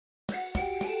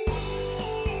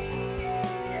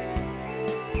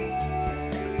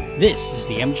This is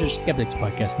the Amateur Skeptics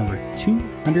podcast number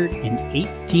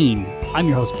 218. I'm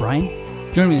your host, Brian.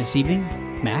 Joining me this evening,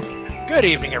 Mac. Good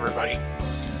evening, everybody.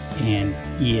 And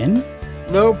Ian.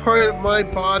 No part of my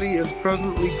body is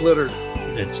presently glittered.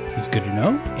 That's good to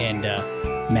know. And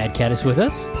Mad Cat is with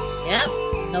us. Yep,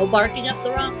 no barking up the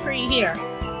wrong tree here.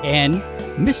 And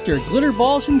Mr.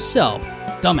 Glitterballs himself,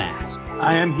 Dumbass.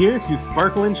 I am here to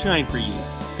sparkle and shine for you.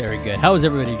 Very good. How is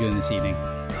everybody doing this evening?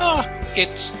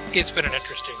 It's been an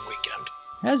interesting weekend.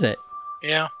 Has it?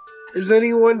 Yeah. Is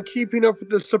anyone keeping up with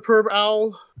the superb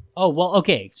owl? Oh, well,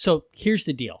 okay. So here's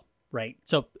the deal, right?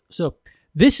 So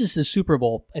this is the Super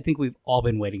Bowl I think we've all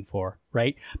been waiting for,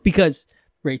 right? Because,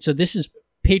 right, so this is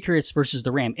Patriots versus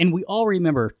the Rams. And we all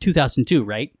remember 2002,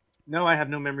 right? No, I have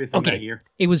no memory from that year.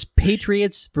 It was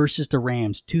Patriots versus the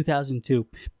Rams, 2002.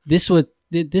 This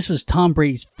was Tom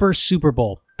Brady's first Super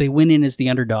Bowl. They went in as the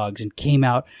underdogs and came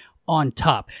out on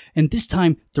top. And this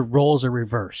time the roles are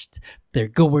reversed.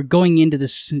 We're going into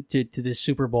this to this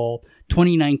Super Bowl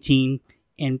 2019,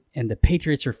 and the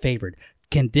Patriots are favored.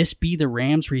 Can this be the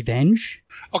Rams' revenge?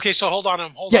 Okay, so hold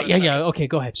on. Yeah. Okay,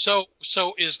 go ahead. So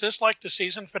is this like the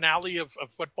season finale of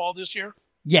football this year?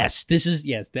 Yes, this is.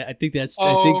 Yes, I think that's.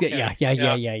 Okay.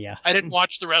 Yeah. I didn't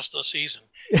watch the rest of the season.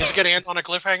 Is it going to end on a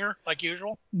cliffhanger like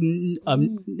usual?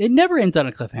 It never ends on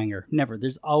a cliffhanger. Never.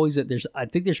 There's always I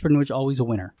think there's pretty much always a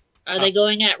winner. Are they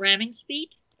going at ramming speed?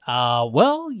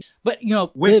 Well, but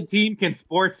which team can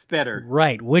sports better?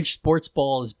 Right, which sports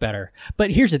ball is better?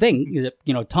 But here's the thing,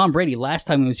 Tom Brady. Last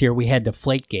time he was here, we had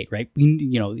Deflategate, right?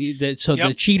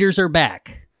 The cheaters are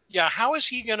back. Yeah, how is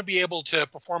he going to be able to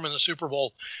perform in the Super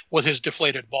Bowl with his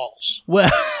deflated balls? Well,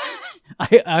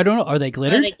 I don't know. Are they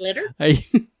glittered?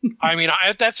 I mean,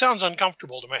 that sounds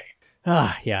uncomfortable to me.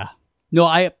 Yeah. No,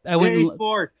 I went. Yay,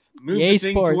 sports. Move the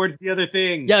thing towards the other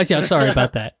thing. Yeah. Sorry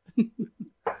about that.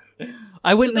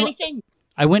 I went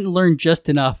and learned just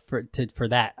enough for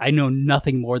that. I know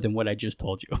nothing more than what I just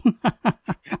told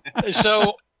you.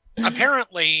 So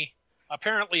apparently,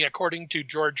 according to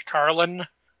George Carlin,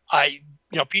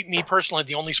 me personally,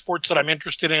 the only sports that I'm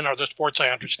interested in are the sports I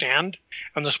understand,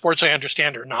 and the sports I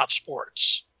understand are not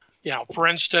sports. For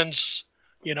instance,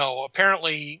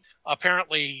 apparently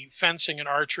fencing and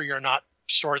archery are not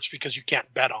sports because you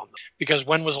can't bet on them. Because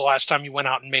when was the last time you went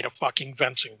out and made a fucking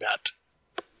fencing bet?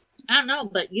 I don't know,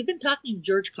 but you've been talking to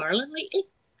George Carlin lately?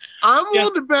 I'm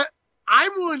willing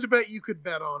to bet you could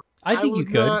bet on it. I think you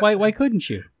could. Why couldn't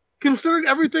you? Considering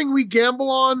everything we gamble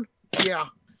on, yeah.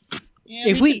 Yeah,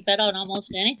 if we can bet on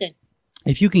almost anything.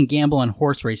 If you can gamble on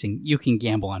horse racing, you can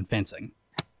gamble on fencing.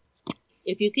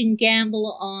 If you can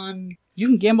gamble on... You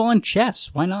can gamble on chess.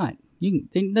 Why not?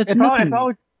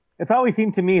 It's always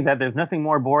seemed to me that there's nothing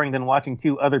more boring than watching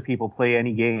two other people play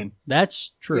any game.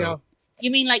 That's true. Yeah.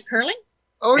 You mean like curling?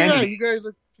 Oh, yeah, you guys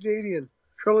are Canadian.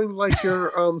 Curling's like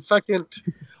your second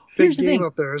big game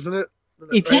up there, isn't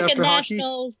it? Second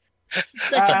nationals.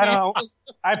 I don't know.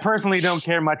 I personally don't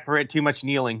care much for it. Too much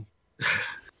kneeling.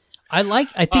 I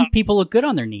think people look good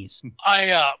on their knees.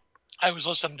 I was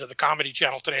listening to the Comedy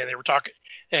Channel today, and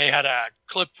they had a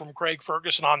clip from Craig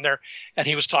Ferguson on there, and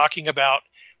he was talking about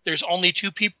there's only two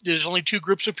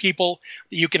groups of people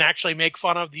that you can actually make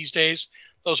fun of these days.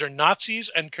 Those are Nazis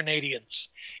and Canadians.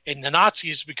 And the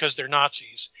Nazis because they're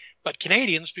Nazis, but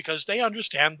Canadians because they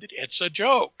understand that it's a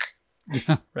joke.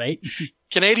 Yeah, right.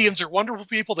 Canadians are wonderful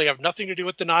people. They have nothing to do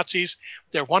with the Nazis.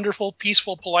 They're wonderful,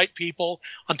 peaceful, polite people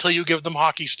until you give them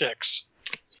hockey sticks.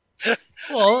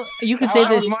 Well, you could say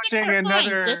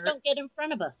that. Just don't get in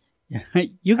front of us.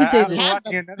 You could say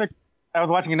that. I was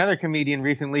watching another comedian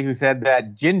recently who said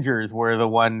that gingers were the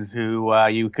ones who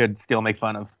you could still make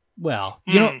fun of. Well,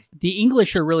 the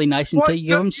English are really nice until you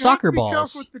give them soccer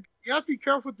balls. You have to be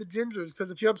careful with the gingers,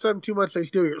 because if you upset them too much, they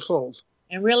steal your souls.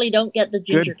 And really don't get the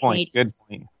ginger Canadians.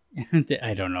 Good point.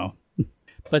 I don't know.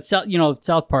 But,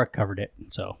 South Park covered it.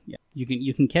 So, yeah,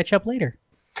 you can catch up later.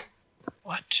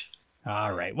 What?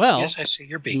 All right. Well. Yes, I see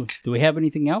your beak. Do we have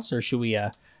anything else, or should we,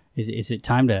 is it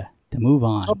time to move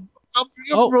on? I'll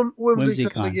bring up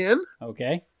WhimsyCon again.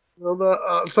 Okay. So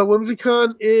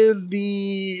WhimsyCon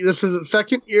this is its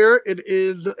second year. It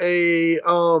is a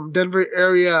Denver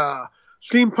area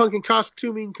steampunk and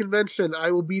costuming convention.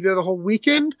 I will be there the whole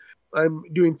weekend. I'm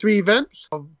doing 3 events.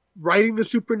 Writing the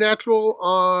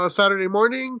Supernatural Saturday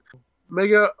morning.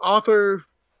 Mega author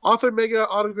mega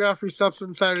autograph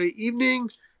reception Saturday evening.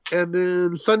 And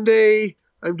then Sunday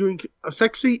I'm doing a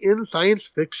sexy in science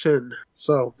fiction.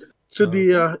 So should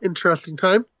be an interesting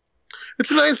time. It's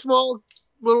a nice small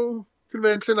little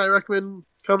convention. I recommend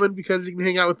coming because you can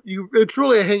hang out with you. It's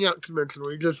really a hangout convention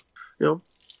where you just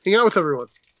hang out with everyone.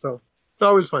 So it's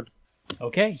always fun.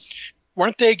 Okay.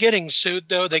 Weren't they getting sued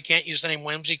though? They can't use the name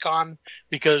WhimsyCon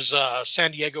because San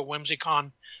Diego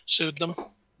WhimsyCon sued them.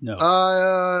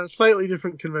 No. Slightly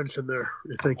different convention there.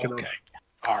 You're thinking Okay.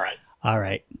 of. All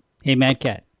right. Hey, Mad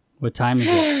Cat, what time is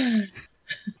it?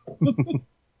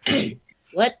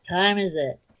 What time is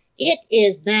it? It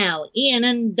is now Ian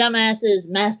and Dumbass's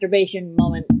masturbation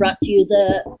moment, brought to you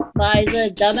by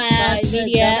the Dumbass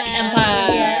Media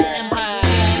Empire.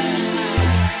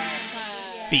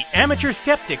 The Amateur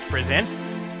Skeptics present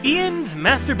Ian's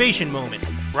Masturbation Moment,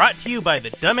 brought to you by the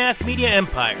Dumbass Media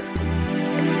Empire.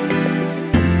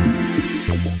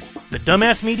 The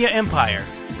Dumbass Media Empire,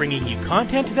 bringing you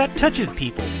content that touches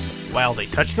people while they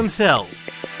touch themselves.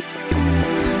 All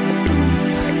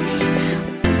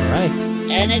right.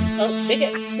 And it's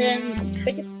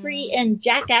bigotry and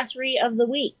jackassery of the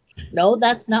week. No,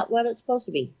 that's not what it's supposed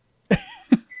to be.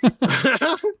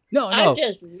 No. I'm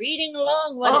just reading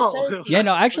along what it says. Yeah,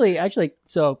 no, actually,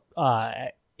 so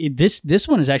this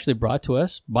one is actually brought to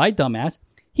us by Dumbass.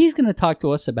 He's going to talk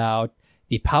to us about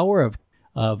the power of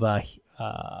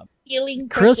healing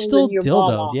crystal in your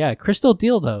dildos. ball. Yeah, crystal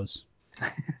dildos.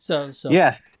 So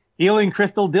Yes. Healing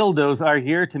crystal dildos are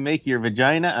here to make your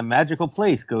vagina a magical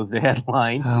place, goes the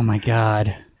headline. Oh my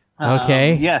God.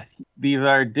 Okay. Yes, these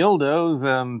are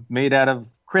dildos made out of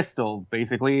crystal,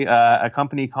 basically. A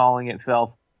company calling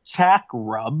itself Chack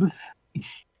Rubs.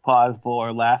 Pause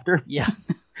for laughter. Yeah.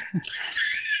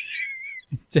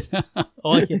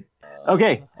 Oh, yeah.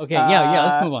 Okay. Okay. Yeah.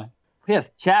 Let's move on. Yes,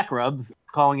 Chack Rubs,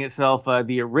 calling itself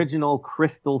the original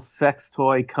crystal sex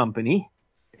toy company.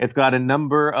 It's got a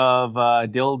number of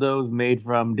dildos made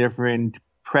from different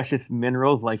precious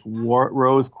minerals like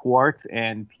rose quartz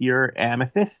and pure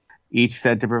amethyst, each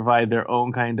said to provide their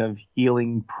own kind of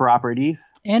healing properties.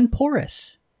 And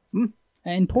porous.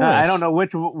 And porous. I don't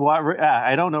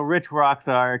know which rocks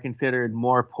are considered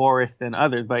more porous than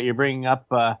others, but you're bringing up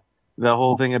the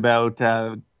whole thing about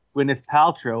Gwyneth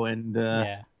Paltrow and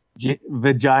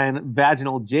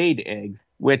vaginal jade eggs,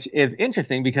 which is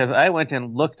interesting because I went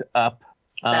and looked up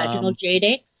Vaginal jade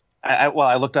eggs?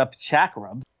 I looked up Chack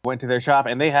Rubs, went to their shop,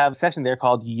 and they have a section there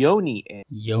called Yoni eggs.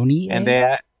 Yoni eggs? And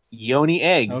they Yoni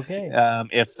eggs. Okay.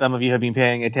 If some of you have been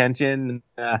paying attention,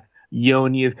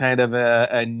 Yoni is kind of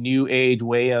a new age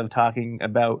way of talking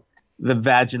about the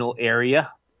vaginal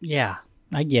area. Yeah,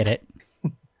 I get it.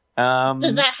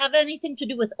 Does that have anything to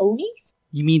do with Onis?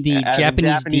 You mean the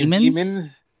Japanese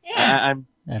demons? Yeah.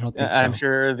 I don't think so. I'm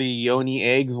sure the Yoni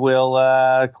eggs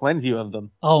will cleanse you of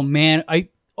them. Oh man,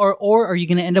 or are you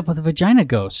going to end up with a vagina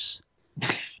ghost?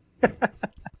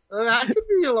 That could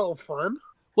be a little fun.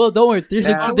 Well, don't worry.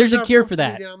 There's a cure for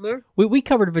that. Down there. We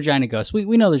covered vagina ghosts.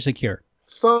 We know there's a cure.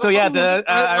 So yeah,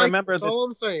 I remember that's all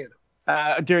I'm saying.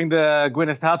 During the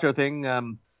Gwyneth Paltrow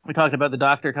thing, we talked about the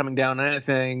doctor coming down and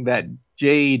saying that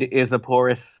jade is a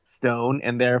porous stone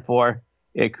and therefore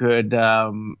it could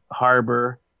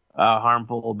harbor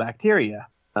harmful bacteria.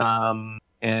 And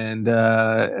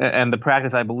the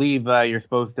practice, I believe, you're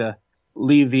supposed to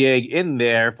leave the egg in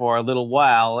there for a little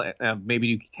while,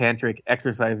 maybe do tantric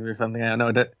exercises or something. I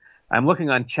don't know. I'm looking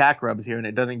on Chack Rubs here, and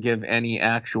it doesn't give any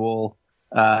actual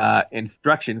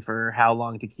instructions for how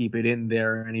long to keep it in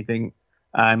there or anything.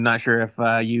 I'm not sure if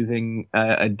using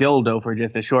a dildo for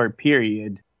just a short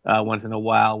period once in a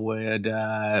while would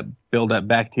build up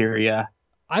bacteria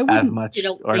as much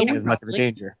as much of a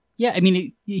danger. Yeah, I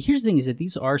mean, here's the thing: is that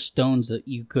these are stones that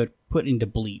you could put into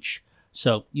bleach.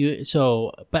 But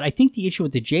I think the issue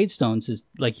with the jade stones is,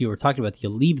 like you were talking about, you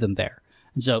leave them there,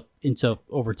 and so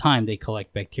over time they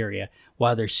collect bacteria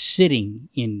while they're sitting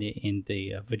in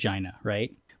the vagina,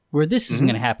 right? Where this isn't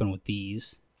going to happen with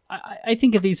these. I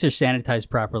think if these are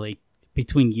sanitized properly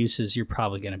between uses, you're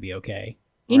probably going to be okay.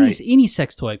 Any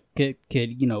sex toy could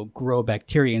grow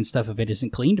bacteria and stuff if it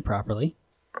isn't cleaned properly.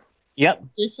 Yep.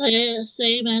 Just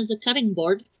same as a cutting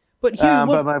board. But here,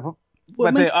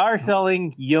 but they are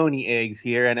selling Yoni eggs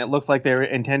here, and it looks like they're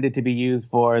intended to be used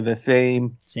for the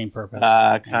same purpose,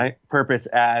 purpose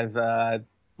as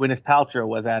Gwyneth Paltrow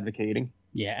was advocating.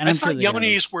 Yeah, and I thought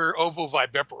Yonis were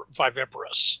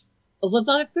ovoviviparous.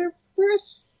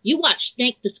 Ovoviviparous? You watched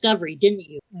Snake Discovery, didn't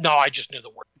you? No, I just knew the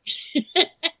word.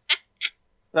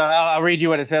 So I'll read you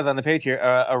what it says on the page here.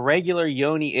 A regular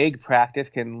Yoni egg practice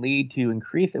can lead to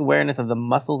increased awareness of the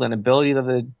muscles and abilities of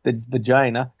the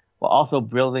vagina, while also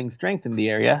building strength in the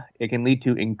area. It can lead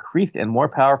to increased and more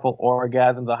powerful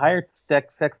orgasms, a higher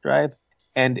sex drive,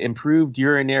 and improved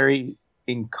urinary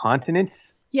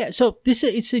incontinence. Yeah, so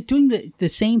it's doing the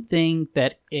same thing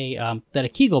that a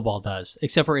Kegel ball does,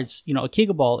 except for a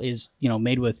Kegel ball is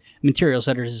made with materials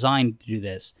that are designed to do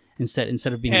this,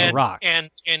 instead of being a rock. And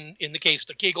in the case of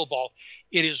the Kegel ball,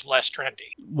 it is less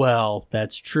trendy. Well,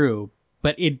 that's true.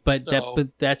 But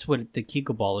that's what the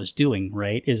Kegel ball is doing,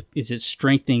 right? Is it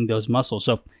strengthening those muscles?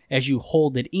 So as you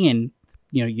hold it in,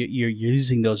 you're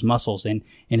using those muscles, and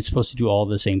it's supposed to do all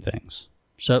the same things.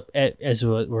 So as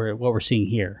what we're seeing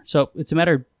here. So it's a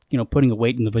matter of putting a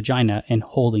weight in the vagina and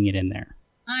holding it in there.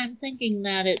 I'm thinking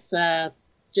that it's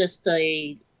just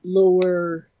a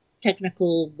lower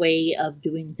technical way of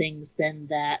doing things than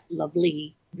that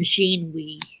lovely machine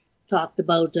we talked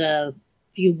about a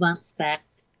few months back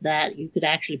that you could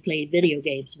actually play video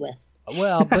games with.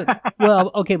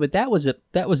 Okay, but that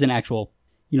was an actual,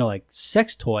 like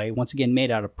sex toy, once again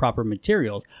made out of proper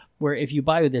materials. Where if you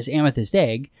buy this amethyst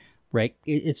egg, right,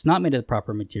 it's not made of the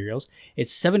proper materials.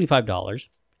 It's $75.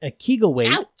 A Kegel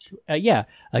weight,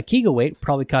 a Kegel weight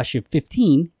probably costs you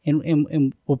 $15,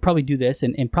 and we'll probably do this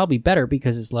and probably better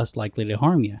because it's less likely to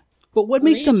harm you. But what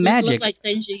makes them magic? Look like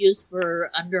things you use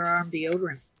for underarm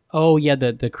deodorant. Oh yeah,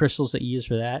 the crystals that you use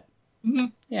for that. Mm-hmm.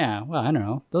 Yeah, well, I don't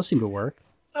know. Those seem to work.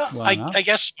 I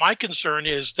guess my concern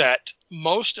is that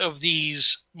most of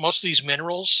these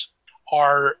minerals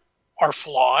are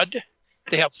flawed.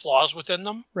 They have flaws within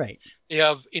them. Right. They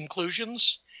have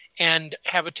inclusions and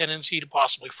have a tendency to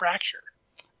possibly fracture.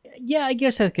 Yeah, I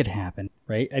guess that could happen,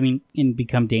 right? I mean, and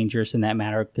become dangerous in that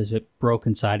matter because if it broke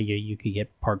inside of you, you could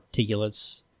get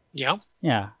particulates. Yeah.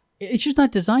 Yeah. It's just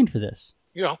not designed for this.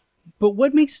 Yeah. But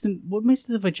what makes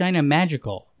the vagina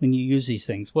magical when you use these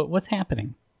things? What's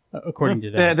happening, according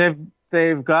to them?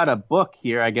 They've got a book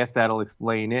here. I guess that'll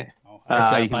explain it. You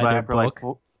can buy their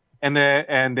book. And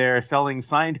they're selling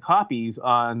signed copies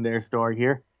on their store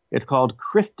here. It's called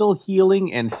Crystal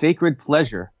Healing and Sacred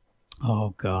Pleasure.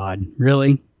 Oh, God.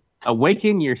 Really?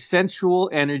 Awaken your sensual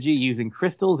energy using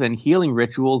crystals and healing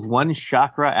rituals one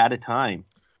chakra at a time.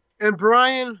 And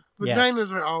Brian,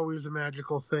 vaginas are always a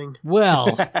magical thing.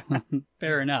 Well,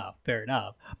 fair enough.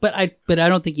 But I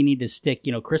don't think you need to stick,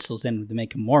 crystals in to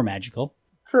make them more magical.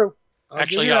 True.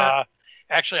 Actually,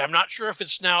 I'm not sure if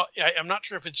it's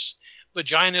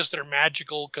vaginas that are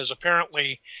magical, because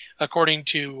apparently, according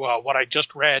to what I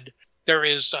just read, there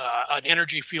is an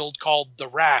energy field called the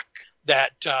rack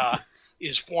that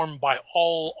is formed by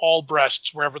all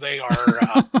breasts wherever they are,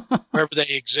 wherever they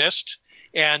exist,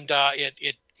 and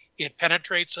it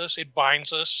penetrates us, it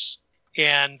binds us,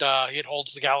 and it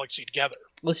holds the galaxy together.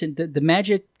 Listen, the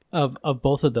magic of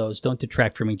both of those don't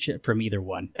detract from either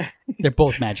one. They're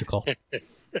both magical.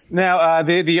 Now,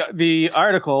 the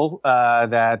article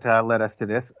that led us to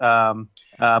this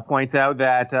points out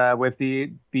that with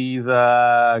these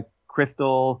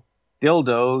crystal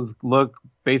dildos look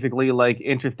basically like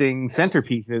interesting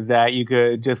centerpieces that you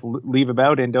could just leave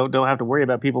about and don't have to worry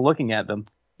about people looking at them.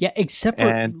 Yeah, except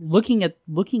for looking at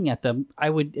them,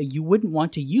 you wouldn't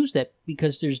want to use that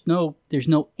because there's no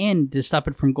end to stop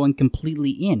it from going completely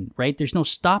in, right? There's no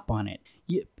stop on it.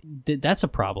 That's a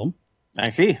problem. I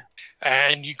see.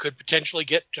 And you could potentially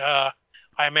get. I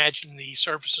imagine the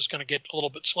surface is going to get a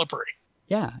little bit slippery.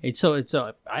 Yeah, I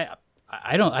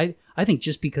think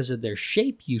just because of their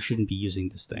shape, you shouldn't be using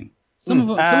this thing. Some of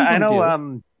them I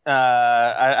know. do.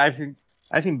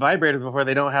 I've seen vibrators before.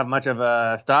 They don't have much of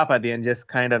a stop at the end, just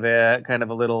kind of a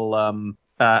little.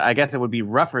 I guess it would be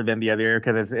rougher than the other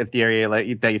because it's the area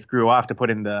that you screw off to put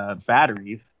in the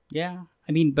batteries. Yeah,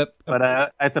 I mean, but I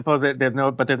suppose there's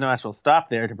no actual stop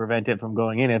there to prevent it from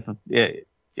going in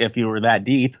if you were that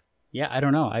deep. Yeah, I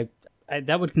don't know. I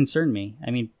that would concern me.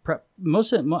 I mean,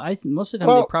 most of the time,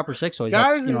 the proper sex toys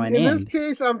guys, have, an in end. this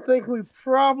case, I'm thinking we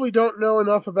probably don't know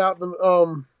enough about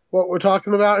the what we're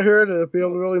talking about here to be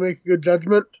able to really make a good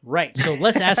judgment. Right. So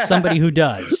let's ask somebody who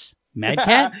does. Mad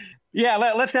Cat? Yeah,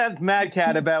 let's ask Mad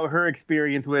Cat about her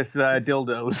experience with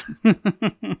dildos.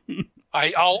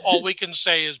 All we can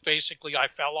say is basically I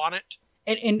fell on it.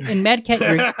 And Mad Cat,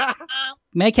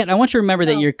 Mad Cat, I want you to remember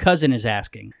that your cousin is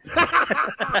asking.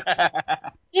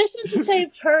 This is the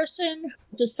same person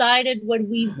who decided when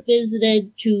we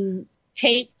visited to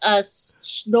tape us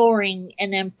snoring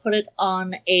and then put it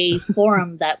on a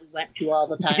forum that we went to all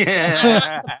the time. So I'm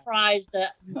not surprised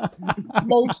at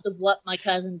most of what my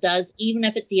cousin does, even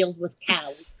if it deals with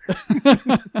cows.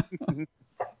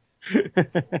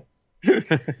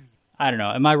 I don't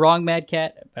know. Am I wrong, Mad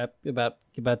Cat, about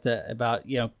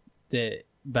it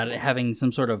having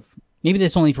some sort of, maybe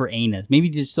that's only for anus. Maybe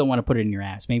you just don't want to put it in your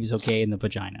ass. Maybe it's okay in the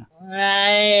vagina.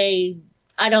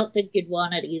 I don't think you'd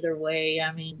want it either way.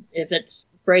 I mean, if it's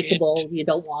breakable, you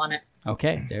don't want it.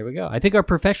 Okay, there we go. I think our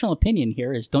professional opinion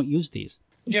here is don't use these.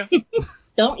 Yeah.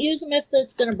 Don't use them if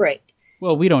it's going to break.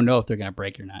 Well, we don't know if they're going to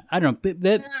break or not. I don't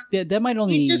know. That might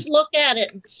only... You just look at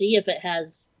it and see if it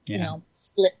has,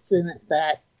 splits in it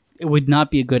that... It would not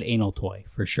be a good anal toy,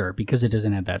 for sure, because it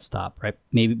doesn't have that stop, right?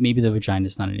 Maybe the vagina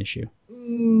is not an issue.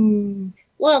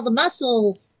 Well, the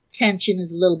muscle tension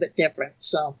is a little bit different,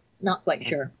 so not quite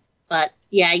sure. But,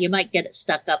 yeah, you might get it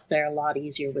stuck up there a lot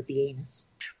easier with the anus.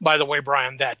 By the way,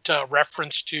 Brian, that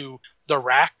reference to the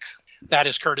rack, that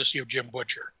is courtesy of Jim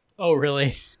Butcher. Oh,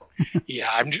 really? Yeah,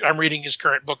 I'm reading his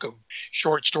current book of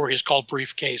short stories called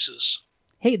Briefcases.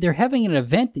 Hey, they're having an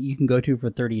event that you can go to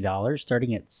for $30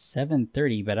 starting at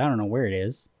 7:30, but I don't know where it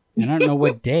is. And I don't know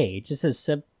what day. It just says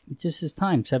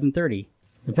time, 7:30.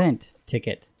 Event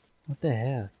ticket. What the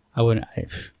hell? I wouldn't.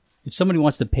 If somebody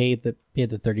wants to pay the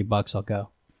 $30, I'll go.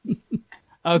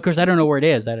 Oh, of course, I don't know where it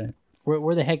is.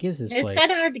 Where the heck is this place? It's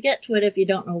kind of hard to get to it if you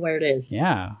don't know where it is.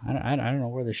 Yeah, I don't know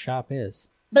where the shop is.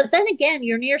 But then again,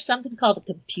 you're near something called a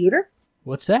computer.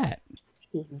 What's that?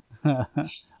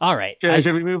 All right.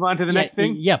 Should we move on to the next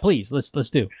thing? Yeah, please. Let's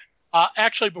do.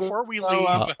 Actually, before we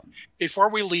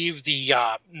leave the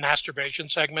masturbation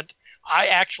segment, I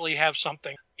actually have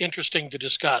something interesting to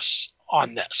discuss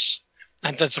on this,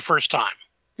 and that's the first time.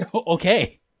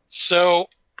 Okay. So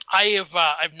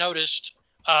I've noticed,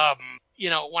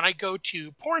 when I go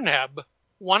to Pornhub,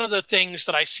 one of the things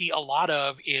that I see a lot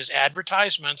of is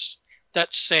advertisements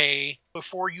that say,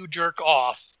 before you jerk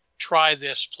off, try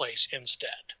this place instead.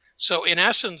 So in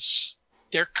essence,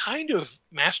 they're kind of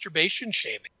masturbation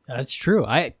shaming. That's true.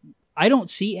 I don't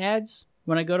see ads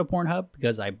when I go to Pornhub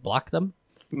because I block them.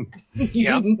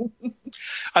 Yeah.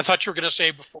 I thought you were going to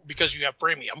say because you have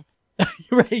premium.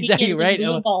 Right, exactly, right.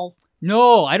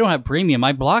 No, I don't have premium.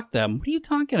 I block them. What are you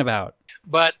talking about?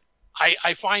 But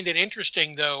I find it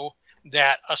interesting, though,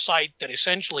 that a site that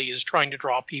essentially is trying to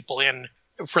draw people in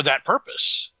for that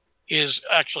purpose is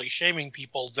actually shaming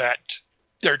people that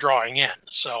they're drawing in.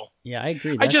 So yeah, I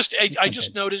agree. I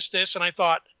just noticed this, and I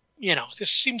thought, this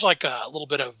seems like a little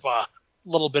bit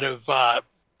of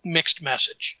mixed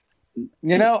message.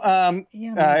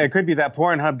 It could be that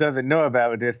Pornhub doesn't know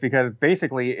about this because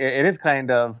basically it is kind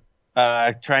of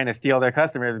trying to steal their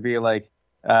customers and be like,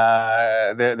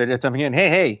 they're just jumping in.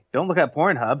 Hey, don't look at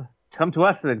Pornhub. Come to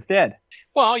us instead.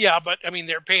 Well, yeah, but I mean,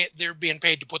 they're being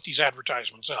paid to put these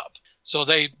advertisements up, so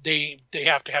they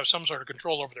have to have some sort of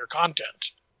control over their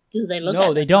content. Do they look?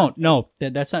 No, they don't. No,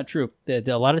 that's not true. A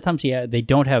lot of times, yeah, they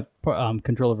don't have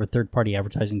control over third-party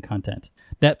advertising content.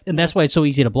 That's why it's so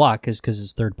easy to block, because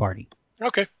it's third party.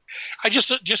 Okay, I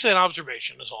just an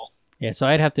observation is all. Yeah, so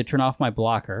I'd have to turn off my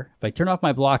blocker. If I turn off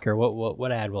my blocker,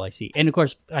 what ad will I see? And of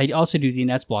course, I also do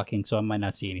DNS blocking, so I might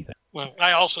not see anything. Well,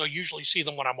 I also usually see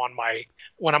them when I'm on my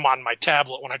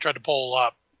tablet. When I try to pull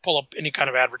up any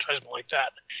kind of advertisement like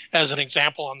that as an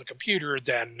example on the computer,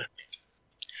 then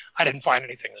I didn't find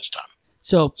anything this time.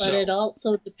 But it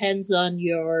also depends on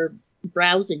your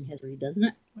browsing history, doesn't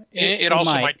it? It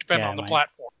also might depend on the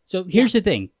platform. So here's the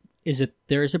thing. Is that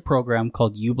there is a program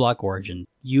called uBlock Origin.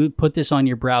 You put this on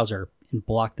your browser and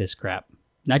block this crap.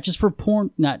 Not just for porn,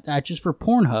 not just for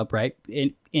Pornhub, right?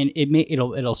 And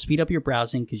it'll speed up your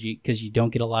browsing because you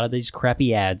don't get a lot of these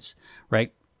crappy ads,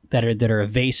 right? That are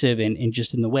evasive and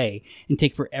just in the way and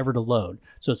take forever to load.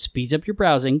 So it speeds up your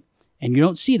browsing and you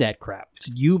don't see that crap.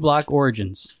 So uBlock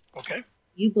Origins. Okay.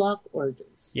 uBlock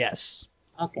Origins. Yes.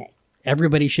 Okay.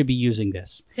 Everybody should be using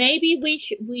this. Maybe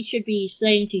we should be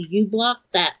saying to uBlock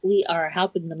that we are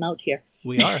helping them out here.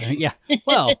 We are, yeah.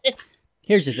 Well,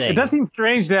 here's the thing. It does seem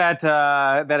strange that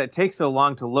it takes so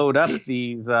long to load up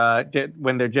these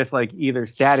when they're just like either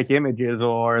static images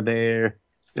or they're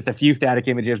just a few static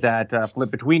images that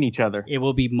flip between each other. It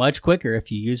will be much quicker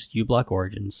if you use uBlock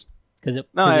Origins.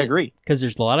 I agree. Because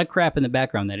there's a lot of crap in the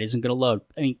background that isn't going to load.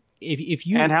 I mean, if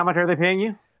you... And how much are they paying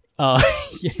you?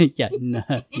 Yeah, no,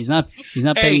 he's not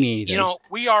paying me anything.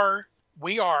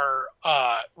 We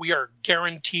are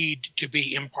guaranteed to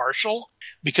be impartial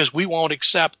because we won't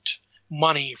accept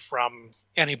money from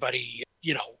anybody,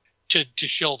 to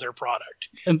shill their product.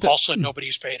 Also,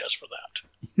 nobody's paid us for that.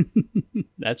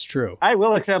 That's true. I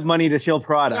will accept money to shill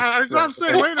products. I was going to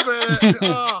say, wait a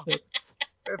minute.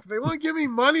 If they want to give me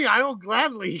money, I will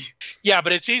gladly. Yeah,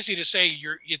 but it's easy to say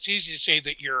you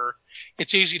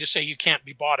can't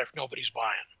be bought if nobody's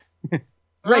buying.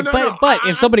 Right, but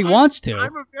if somebody wants to,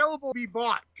 I'm available to be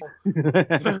bought.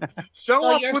 Show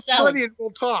up with money and we'll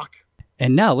talk.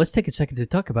 And now let's take a second to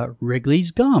talk about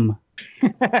Wrigley's gum.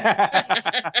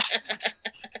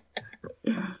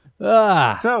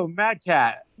 So, Mad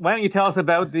Cat, why don't you tell us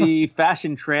about the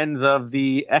fashion trends of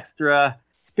the extra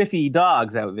spiffy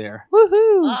dogs out there?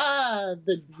 Woohoo!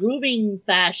 The grooming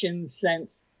fashion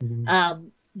sense.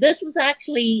 This was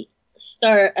actually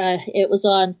it was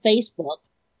on Facebook,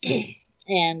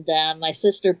 and my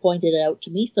sister pointed it out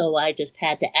to me, so I just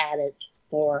had to add it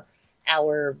for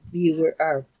our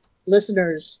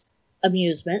listeners'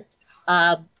 amusement.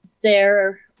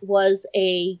 There was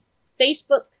a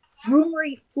Facebook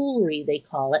groomery foolery, they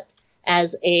call it,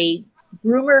 as a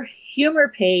groomer humor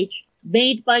page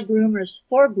made by groomers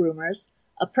for groomers.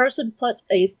 A person put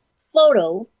a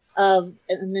photo of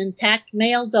an intact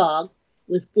male dog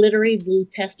with glittery blue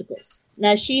testicles.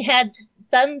 Now, she had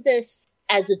done this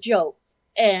as a joke,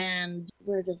 and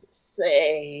where does it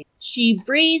say? She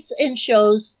breeds and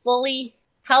shows fully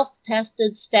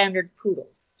health-tested standard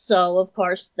poodles. So, of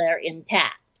course, they're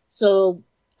intact. So,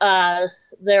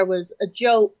 there was a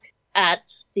joke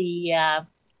at the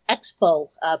expo,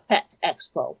 pet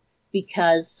expo,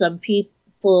 because some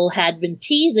people had been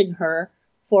teasing her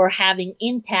for having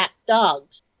intact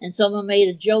dogs. And someone made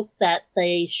a joke that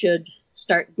they should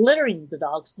start glittering the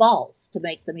dog's balls to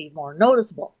make them even more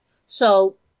noticeable.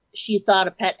 So she thought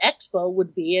a pet expo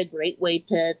would be a great way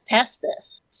to test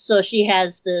this. So she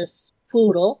has this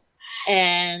poodle,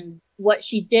 and what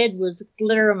she did was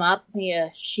glitter them up. Yeah,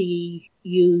 she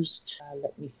used,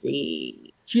 let me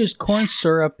see. She used corn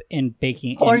syrup and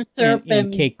baking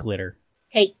and cake glitter.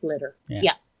 Cake glitter,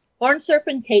 yeah. Corn syrup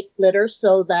and cake glitter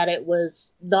so that it was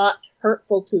not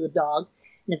hurtful to the dog.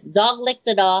 And if the dog licked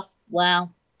it off,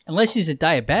 well... Unless he's a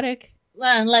diabetic.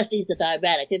 Well, unless he's a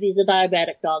diabetic. If he's a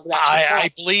diabetic dog, that's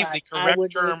I believe the correct I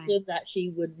would term... assume that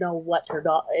she would know what her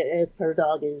dog, if her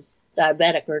dog is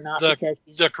diabetic or not.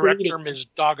 The correct term is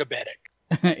dogabetic.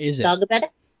 Is it? Dogabetic?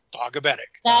 Dogabetic.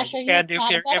 Dash, and if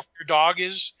your dog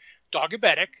is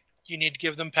dogabetic, you need to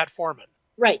give them Petformin.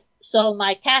 Right. So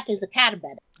my cat is a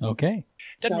catabetic. Okay.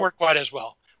 Doesn't work quite as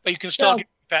well, but you can still get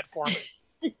Petformin.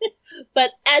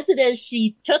 But as it is,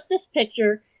 she took this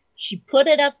picture, she put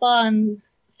it up on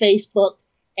Facebook,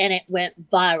 and it went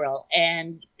viral.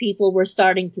 And people were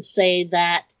starting to say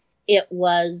that it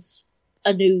was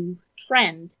a new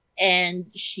trend. And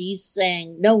she's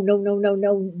saying, no,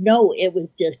 it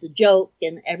was just a joke.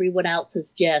 And everyone else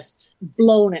has just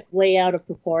blown it way out of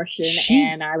proportion.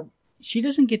 She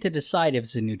doesn't get to decide if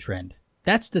it's a new trend.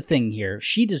 That's the thing here.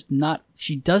 She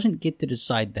doesn't get to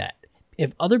decide that.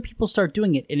 If other people start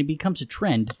doing it and it becomes a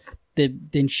trend,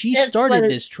 then she started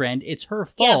this trend. It's her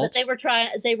fault. Yeah,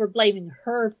 but they were blaming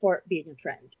her for it being a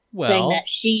trend. Well, saying that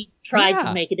she tried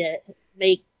to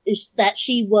that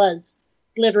she was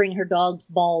glittering her dog's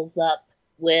balls up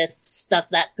with stuff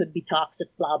that could be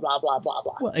toxic, blah, blah, blah, blah,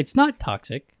 blah. Well, it's not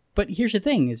toxic, but here's the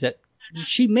thing, is that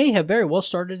she may have very well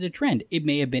started a trend. It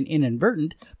may have been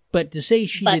inadvertent, but to say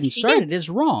she didn't start it is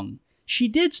wrong. She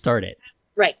did start it.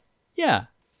 Right. Yeah.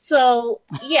 So,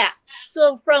 yeah.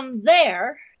 So from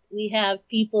there, we have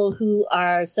people who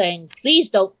are saying, please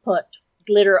don't put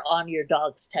glitter on your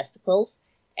dog's testicles.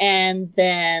 And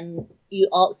then you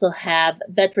also have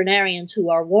veterinarians who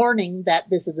are warning that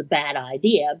this is a bad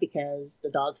idea because the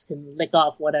dogs can lick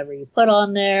off whatever you put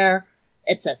on there,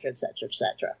 etc., etc.,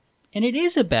 etc. And it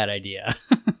is a bad idea.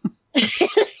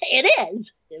 It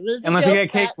is. It was unless you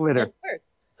get cake glitter.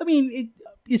 I mean,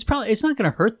 it's not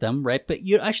going to hurt them, right? But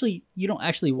you don't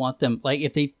actually want them, like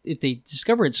if they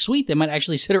discover it's sweet, they might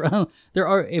actually sit around. They're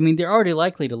already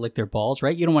likely to lick their balls,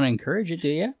 right? You don't want to encourage it, do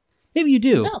you? Maybe you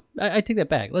do. No. I take that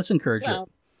back. Let's encourage it.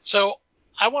 So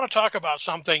I want to talk about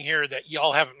something here that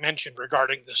y'all haven't mentioned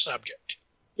regarding this subject.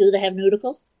 Do they have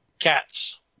nudicles?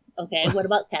 Cats. Okay, what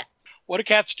about cats? What do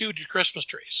cats do to Christmas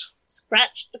trees?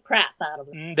 Scratch the crap out of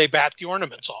them. They bat the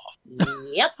ornaments off.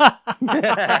 Yep.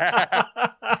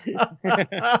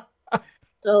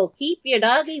 So keep your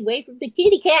doggy away from the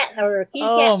kitty cat, or a kitty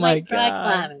cat might try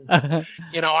climbing.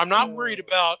 I'm not worried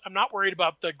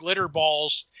about the glitter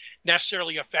balls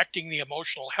necessarily affecting the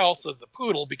emotional health of the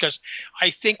poodle, because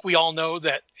I think we all know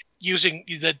that using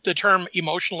the term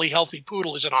emotionally healthy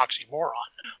poodle is an oxymoron.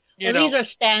 These are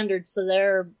standards, so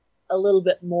they're a little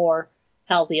bit more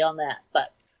healthy on that,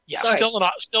 but yeah, still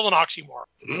an oxymoron.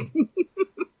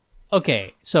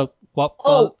 Okay, so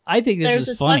I think this is funny. There's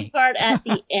this one part at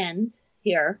the end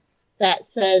here that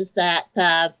says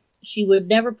that she would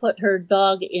never put her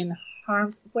dog in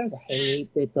harm's. Where the hell did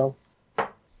it go?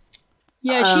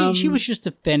 Yeah, she was just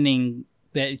defending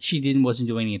that wasn't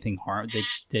doing anything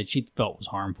that she felt was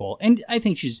harmful, and I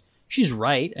think she's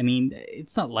right. I mean,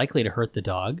 it's not likely to hurt the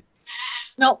dog.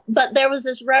 No, but there was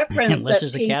this reference unless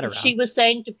there's a cat around. She was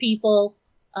saying to people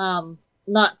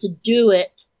not to do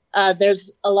it.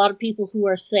 There's a lot of people who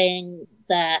are saying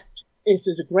that this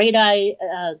is a great idea,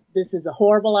 this is a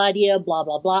horrible idea, blah,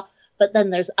 blah, blah. But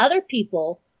then there's other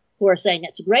people who are saying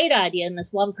it's a great idea, and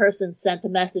this one person sent a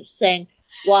message saying,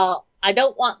 well, I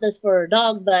don't want this for a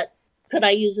dog, but could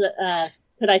I use it,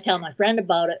 could I tell my friend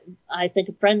about it? I think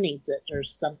a friend needs it, or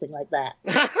something like that.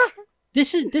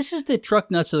 This is the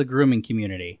truck nuts of the grooming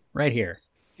community right here.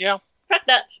 Yeah. Truck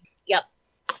nuts. Yep.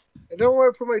 I don't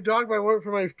want it for my dog, but I want it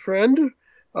for my friend.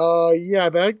 Yeah,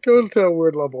 that goes to a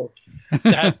weird level.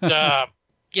 That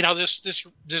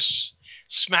this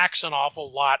smacks an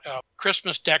awful lot of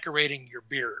Christmas decorating your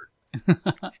beard,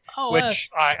 which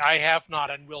I have not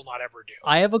and will not ever do.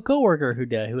 I have a coworker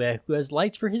who has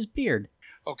lights for his beard.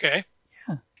 Okay.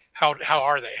 Yeah. How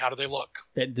are they? How do they look?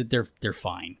 They're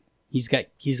fine. He's got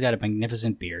a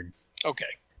magnificent beard. Okay.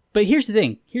 But here's the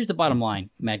thing. Here's the bottom line,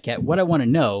 Mad Cat. What I want to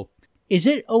know, is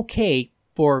it okay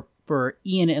for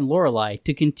Ian and Lorelai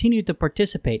to continue to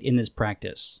participate in this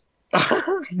practice?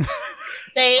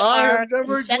 They are have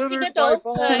never consenting glittered my adults,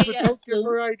 balls, I but don't give assume.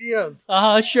 her ideas.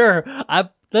 Sure.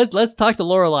 Let's talk to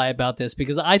Lorelai about this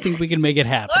because I think we can make it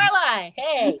happen. Lorelai,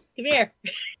 hey, come here.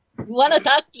 We want to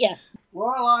talk to you.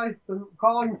 Lorelai, I'm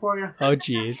calling for you. Oh,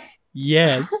 jeez.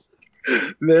 Yes.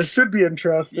 This should be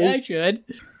interesting. Yeah, I should.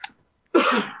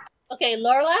 Okay,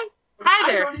 Lorelai?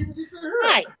 Hi there.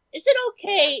 Hi. Is it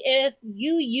okay if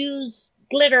you use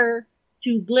glitter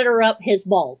to glitter up his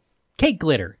balls? Cake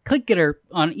glitter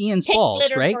on Ian's Cake balls,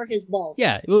 glitter right? for his balls.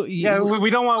 Yeah. Yeah, we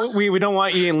don't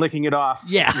want Ian licking it off.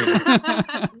 Yeah.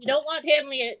 You don't want him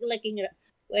licking it.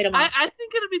 Wait a minute. I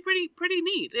think it'll be pretty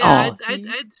neat. Yeah, Oh,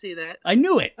 I'd see that. I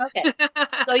knew it. Okay.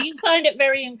 So you find it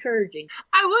very encouraging.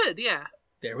 I would, yeah.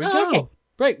 There we Oh, go. okay.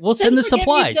 Right. We'll send the Thanks for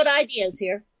giving me supplies. Good ideas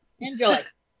here. Enjoy.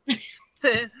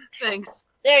 Thanks.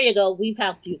 There you go. We've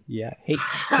helped you. Yeah. Hey,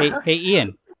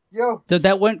 Ian. Yo,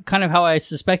 That went kind of how I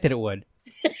suspected it would.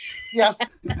 yeah.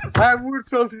 I have word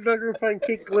fellas who's not going to find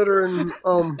cake glitter and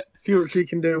see what she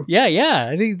can do. Yeah.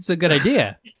 I think it's a good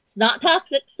idea. It's not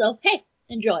toxic, so hey,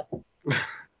 enjoy.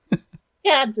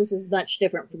 Yeah, this is much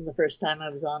different from the first time I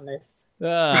was on this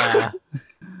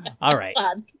All right.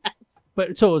 podcast.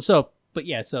 But but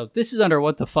this is under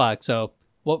what the fuck. So,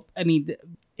 well, I mean,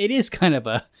 it is kind of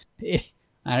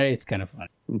it's kind of fun.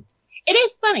 It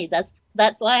is funny.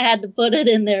 That's why I had to put it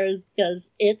in there, is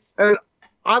because it's And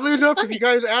oddly enough, if funny. you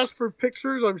guys ask for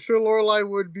pictures, I'm sure Lorelai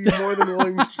would be more than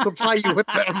willing to supply you with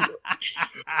them.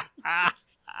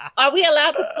 Are we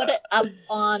allowed to put it up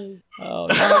on Oh,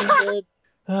 the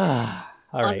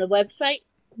all right. the website?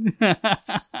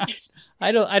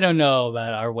 I don't know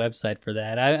about our website for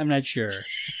that. I'm not sure.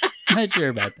 I'm not sure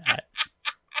about that.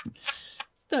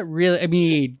 It's not really. I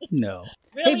mean, no.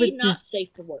 Really but not safe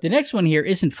for work. The next one here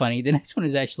isn't funny. The next one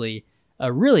is actually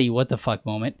a really what the fuck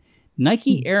moment.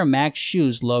 Nike Air Max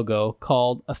shoes logo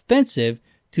called offensive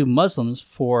to Muslims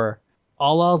for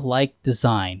Allah-like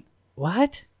design.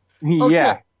 What? Okay.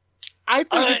 Yeah. I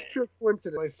think it's pure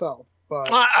coincidence myself, but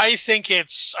I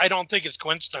don't think it's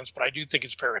coincidence, but I do think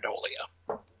it's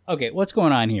pareidolia. Okay, what's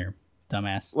going on here,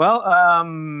 dumbass? Well,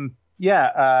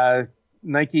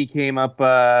 Nike came up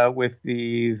with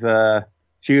these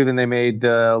shoes, and they made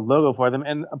the logo for them.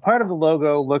 And a part of the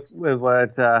logo looks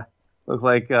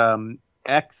like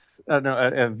X.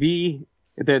 A V.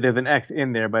 There's an X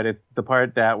in there, but it's the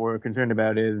part that we're concerned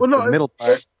about is the middle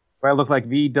part, where it looks like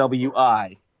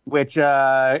VWI, which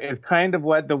is kind of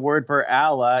what the word for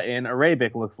Allah in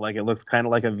Arabic looks like. It looks kind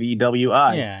of like a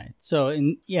VWI. Yeah. So,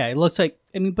 it looks like.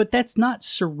 I mean, but that's not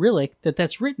Cyrillic.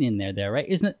 That's written in there, right?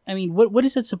 Isn't it? I mean, what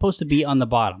is it supposed to be on the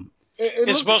bottom?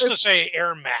 It's supposed to say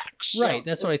Air Max. Right.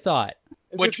 That's what I thought.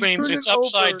 Which means it's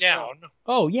upside down.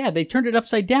 Oh yeah, they turned it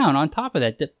upside down on top of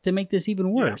that to make this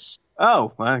even worse.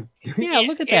 Oh, well. Yeah,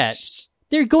 look at that.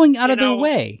 They're going out of their know,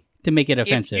 way to make it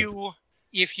offensive.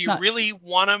 If you really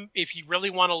want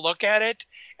to look at it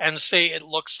and say it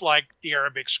looks like the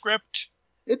Arabic script,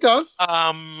 it does.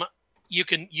 You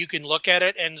can look at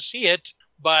it and see it,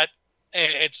 but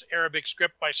it's Arabic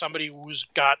script by somebody who's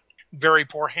got very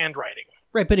poor handwriting.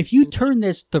 Right, but if you turn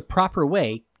this the proper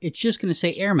way, it's just going to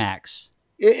say Air Max.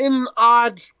 In an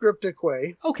odd scriptic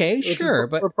way. Okay, Which sure, is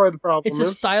but part of the problem it's a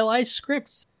stylized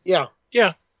script. Yeah.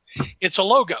 Yeah, it's a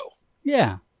logo.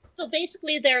 Yeah. So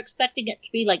basically, they're expecting it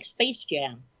to be like Space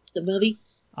Jam, the movie.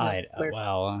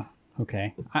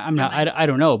 Okay. I'm not. I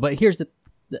don't know. But here's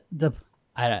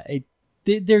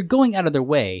they're going out of their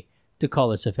way to call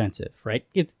this offensive, right?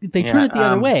 If they turn it the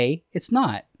other way, it's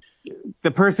not.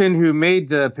 The person who made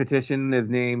the petition is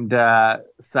named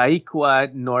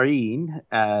Saikwa Noreen.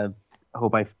 I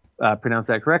hope I pronounced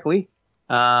that correctly.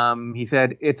 He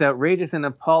said, "It's outrageous and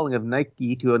appalling of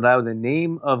Nike to allow the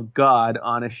name of God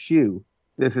on a shoe.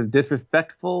 This is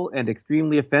disrespectful and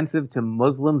extremely offensive to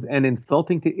Muslims and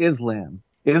insulting to Islam.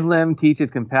 Islam teaches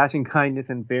compassion, kindness,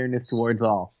 and fairness towards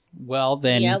all." Well,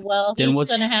 then... he's then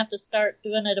going to have to start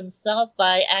doing it himself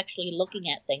by actually looking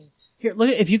at things. Here, look.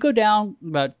 If you go down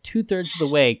about 2/3 of the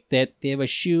way, that they have a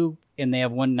shoe and they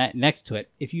have one next to it.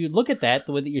 If you look at that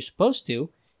the way that you're supposed to,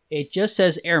 it just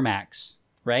says Air Max,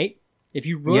 right? If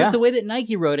you wrote it the way that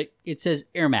Nike wrote it, it says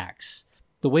Air Max.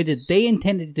 The way that they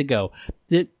intended it to go.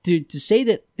 To say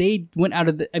that they went out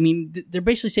of they're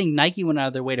basically saying Nike went out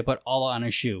of their way to put all on a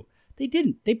shoe. They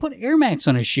didn't. They put Air Max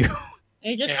on a shoe.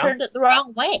 They just turned it the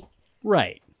wrong way.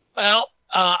 Right. Well,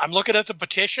 I'm looking at the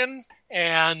petition,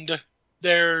 and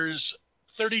there's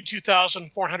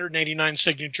 32,489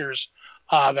 signatures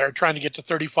that are trying to get to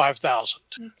 35,000.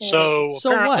 Okay. So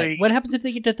apparently, what happens if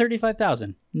they get to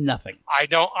 35,000? Nothing. I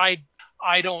don't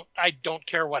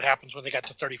care what happens when they got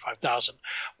to 35,000.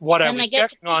 What I was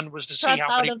checking on was to see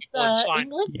how many people had signed.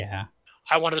 England? Yeah.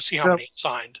 I wanted to see how many had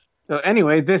signed. So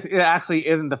anyway, this actually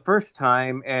isn't the first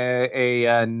time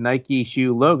a Nike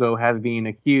shoe logo has been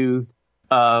accused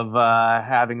of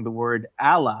having the word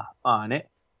Allah on it.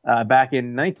 Back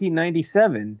in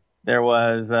 1997, there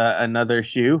was another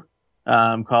shoe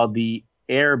called the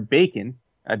Air Bacon,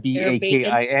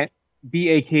 B-A-K-I-N,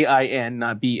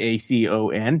 not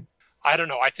B-A-C-O-N. I don't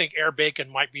know. I think Air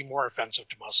Bacon might be more offensive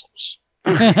to Muslims.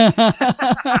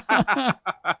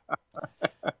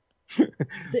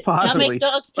 That make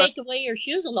dogs take away your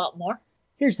shoes a lot more.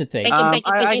 Here's the thing. Looking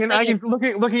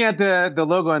at the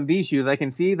logo on these shoes, I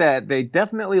can see that they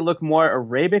definitely look more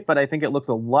Arabic, but I think it looks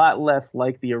a lot less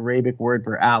like the Arabic word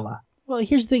for Allah. Well,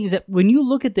 here's the thing: is that when you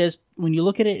look at this, when you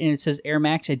look at it and it says Air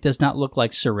Max, it does not look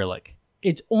like Cyrillic.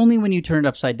 It's only when you turn it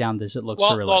upside down does it look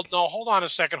Cyrillic. Well, no, hold on a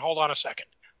second.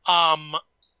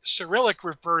 Cyrillic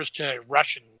refers to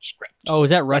Russian script. Oh, is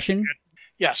that Russian?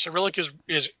 Yeah, Cyrillic is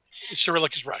Russian.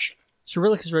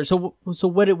 Cyrillic is Russian. So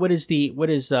what is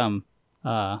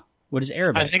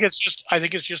Arabic? I think it's just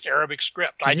Arabic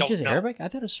script. I don't know. Arabic? I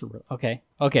thought it was Cyrillic.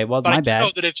 Okay. Well, but my bad. I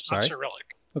know that it's not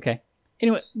Cyrillic. Okay.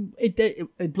 Anyway,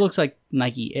 it looks like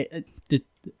Nike.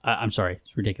 I'm sorry,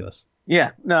 it's ridiculous.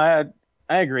 Yeah, no,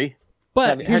 I agree.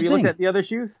 But have you looked at the other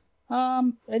shoes? I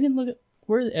didn't look at.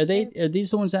 Where are they? Are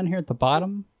these the ones down here at the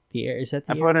bottom? Is that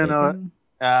the? I put in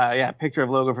a picture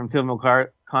of logo from Film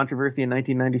Controversy in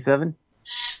 1997.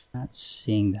 Not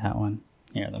seeing that one.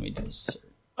 Here, let me just.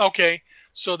 Okay,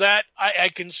 so that I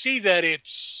can see that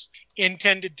it's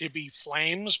intended to be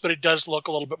flames, but it does look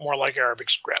a little bit more like Arabic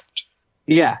script.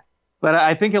 Yeah, but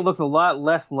I think it looks a lot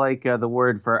less like the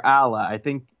word for Allah. I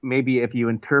think maybe if you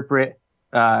interpret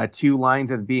two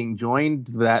lines as being joined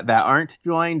that aren't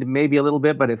joined, maybe a little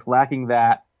bit, but it's lacking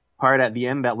that part at the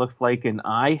end that looks like an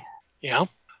I. Yeah,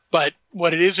 but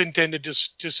what it is intended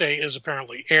to say is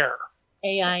apparently air.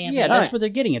 A-I-M. Yeah, that's what they're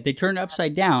getting at. They turn it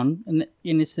upside down, and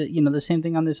it's the same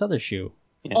thing on this other shoe.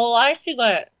 Yeah. Oh, I see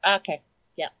what. Okay,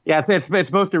 yeah. Yeah, it's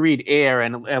supposed to read air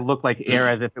and look like air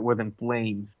as if it was in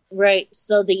flames. Right.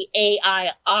 So the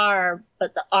A-I-R,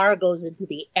 but the R goes into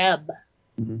the ebb,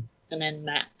 and then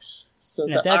Max. So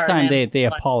at that time, they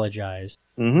apologized.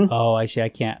 Mm-hmm. Oh, I see. I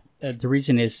can't. The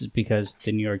reason is because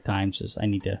the New York Times says I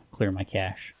need to clear my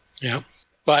cache. Yeah,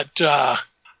 but you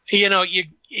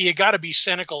got to be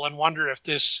cynical and wonder if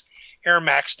this Air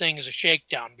Max thing is a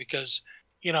shakedown because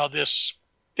this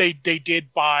they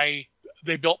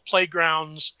built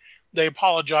playgrounds. They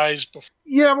apologized before.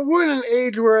 Yeah, but we're in an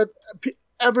age where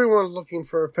everyone's looking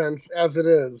for offense as it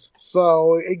is,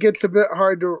 so it gets a bit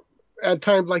hard to at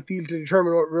times like these to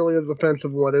determine what really is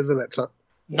offensive and what isn't it. So,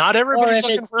 not everybody's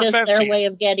looking for offense. Or if it's just their way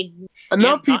of getting.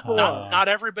 Enough people. Not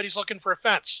everybody's looking for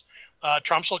offense.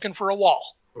 Trump's looking for a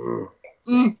wall.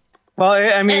 Mm. Well,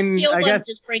 I mean, that steel I guess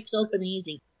just breaks open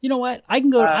easy. You know what? I can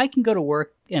go to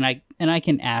work and I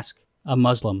can ask a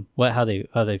Muslim how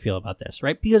they feel about this,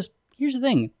 right? Because here's the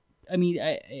thing. I mean,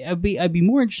 I'd be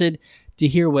more interested to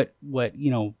hear what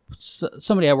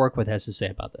somebody I work with has to say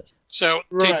about this. So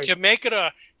to make it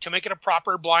a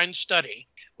proper blind study,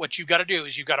 what you got to do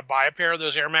is you got to buy a pair of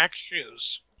those Air Max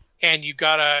shoes, and you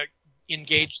got to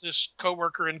engage this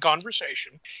coworker in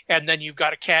conversation, and then you've got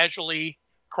to casually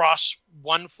cross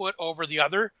one foot over the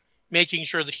other, making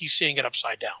sure that he's seeing it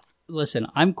upside down. Listen,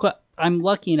 I'm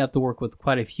lucky enough to work with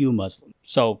quite a few Muslims,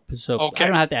 so okay. I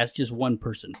don't have to ask just one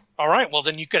person. All right, well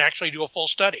then you can actually do a full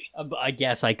study. I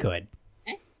guess I could.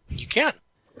 You can.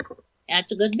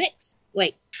 That's a good mix.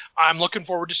 Wait. I'm looking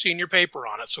forward to seeing your paper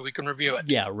on it so we can review it.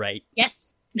 Yeah, right.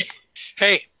 Yes.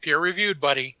 Hey, peer reviewed,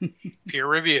 buddy. Peer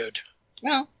reviewed.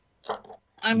 Well,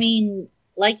 I mean,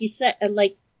 like you said,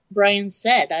 like Brian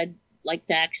said, I'd like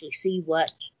to actually see what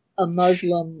a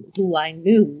Muslim who I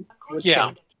knew would say.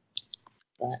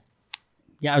 But.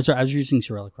 Yeah, I was using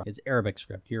Cyrillic. It's Arabic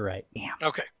script. You're right. Damn.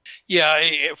 Okay.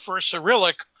 Yeah, for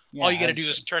Cyrillic, all you got to do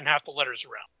is turn half the letters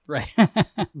around. Right.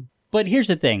 But here's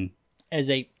the thing: as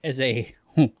a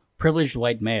privileged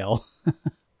white male,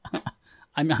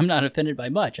 I'm not offended by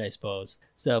much, I suppose.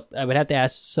 So I would have to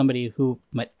ask somebody who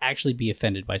might actually be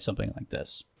offended by something like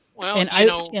this. Well, And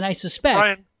I suspect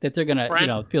Brian, that they're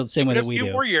gonna feel the same way that we a few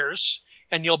do. more years,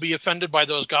 and you'll be offended by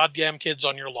those goddamn kids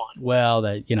on your lawn. Well,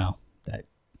 that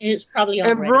It's probably And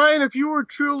already. Brian, if you were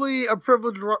truly a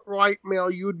privileged white male,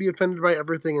 you would be offended by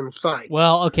everything in sight.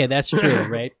 well, okay, that's true,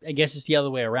 right? I guess it's the other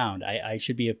way around. I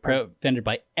should be offended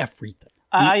by everything.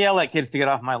 I yell at kids to get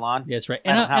off my lawn. That's right.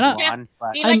 I don't have a lawn,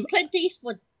 but Be like Clint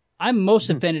Eastwood. I'm most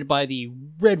offended by the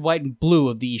red, white, and blue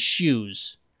of these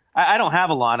shoes. I don't have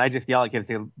a lawn. I just yell at kids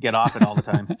to get off it all the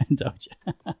time.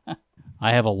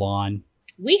 I have a lawn.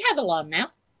 We have a lawn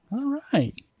now. All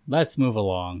right, let's move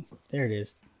along. There it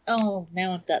is. Oh,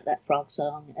 now I've got that frog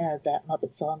song, that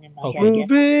Muppet song in my Okay. head again.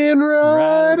 Moving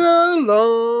right along.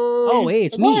 Oh, hey,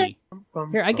 it's me.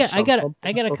 Here, I got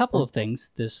a couple of. of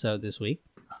things this week.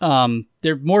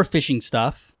 They're more fishing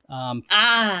stuff.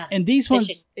 And these Fishing.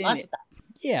 ones, Lots of that.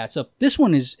 yeah. So this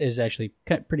one is actually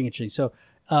pretty interesting. So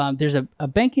there's a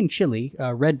bank in Chile,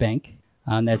 Red Bank.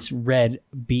 That's Red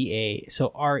BA. So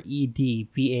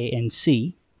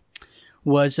REDBANC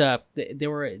was they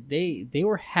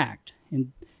were hacked,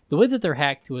 and the way that they're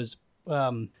hacked was I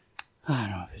don't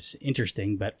know if it's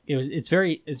interesting, but it's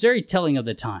very telling of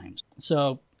the times.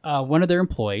 So one of their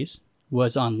employees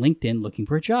was on LinkedIn looking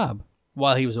for a job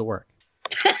while he was at work.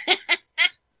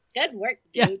 Good work,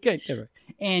 dude. Yeah, good work.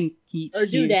 And he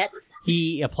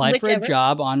applied for Whichever. a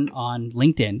job on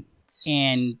LinkedIn,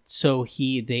 and so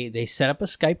they set up a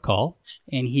Skype call,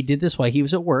 and he did this while he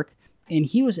was at work, and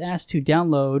he was asked to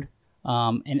download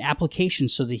an application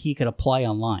so that he could apply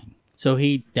online. So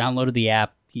he downloaded the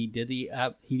app, he did the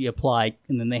app, he applied,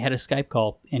 and then they had a Skype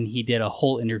call, and he did a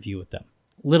whole interview with them.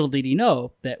 Little did he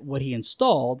know that what he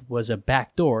installed was a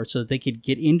back door so that they could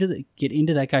get into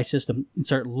that guy's system and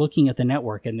start looking at the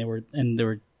network, and they were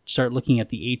start looking at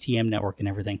the ATM network and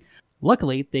everything.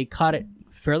 Luckily, they caught it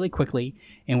fairly quickly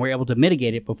and were able to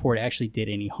mitigate it before it actually did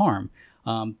any harm.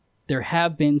 There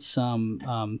have been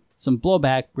some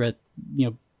blowback where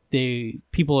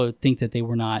people think that they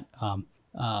were not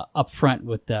upfront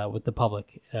with the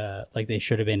public like they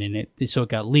should have been, and so it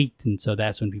got leaked, and so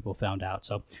that's when people found out.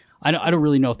 So I don't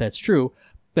really know if that's true,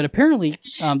 but apparently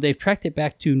they've tracked it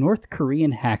back to North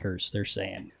Korean hackers. They're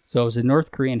saying so. It was a North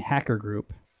Korean hacker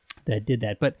group that did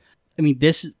that. But I mean,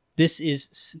 this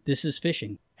is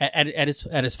phishing at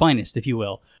its finest, if you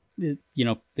will.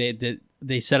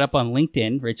 They set up on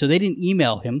LinkedIn, right? So they didn't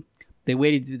email him. They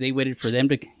waited for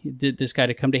this guy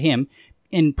to come to him,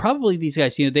 and probably these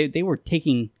guys, they were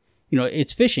taking,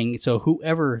 it's phishing. So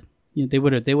whoever, they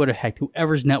would have hacked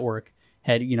whoever's network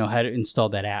had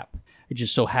installed that app. It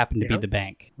just so happened to be the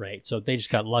bank, right? So they just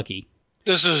got lucky.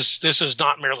 This is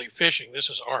not merely fishing. This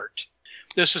is art.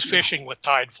 This is fishing with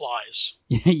tide flies.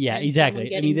 Yeah, And exactly.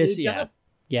 someone I mean, this, getting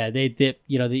yeah,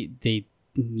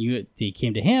 they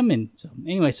came to him, and so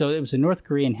anyway, so it was a North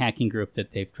Korean hacking group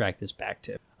that they've tracked this back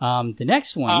to. The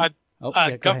next one, go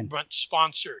ahead. Government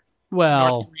sponsored. Well,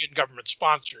 North Korean government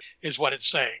sponsored is what it's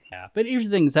saying. yeah, but here's the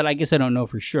thing is that I guess I don't know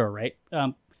for sure, right?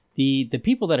 The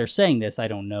people that are saying this, I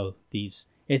don't know these.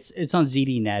 It's on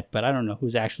ZDNet, but I don't know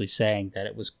who's actually saying that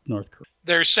it was North Korea.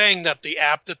 They're saying that the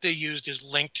app that they used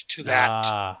is linked to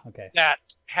that Okay. that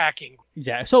hacking.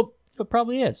 Exactly. So it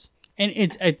probably is, and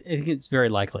it's very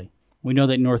likely. We know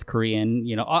that North Korean,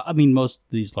 I mean, most of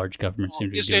these large governments seem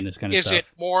to be doing this kind of stuff.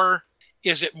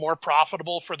 Is it more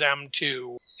profitable for them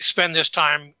to spend this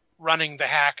time running the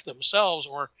hack themselves,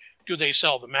 or do they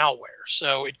sell the malware?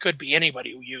 So it could be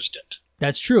anybody who used it.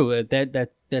 That's true.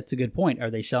 That's a good point.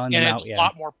 Are they selling them And out? it's Yeah. a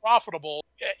lot more profitable,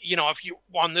 if you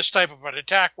on this type of an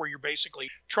attack where you're basically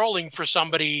trolling for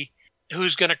somebody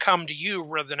who's going to come to you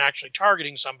rather than actually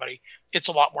targeting somebody. It's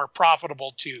a lot more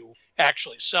profitable to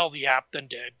actually sell the app than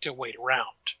to wait around.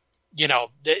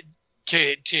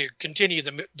 To continue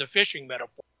the fishing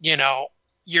metaphor,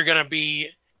 you're going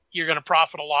to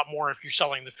profit a lot more if you're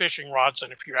selling the fishing rods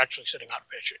than if you're actually sitting out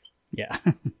fishing. Yeah.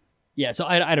 Yeah. So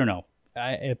I don't know.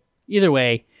 Either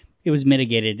way, it was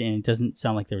mitigated, and it doesn't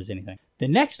sound like there was anything. The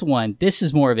next one, this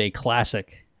is more of a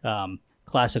classic one.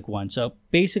 So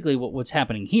basically what's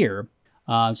happening here,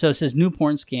 so it says new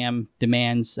porn scam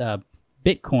demands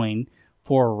Bitcoin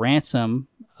for ransom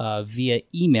via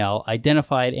email,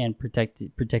 identified and protect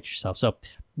yourself. So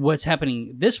what's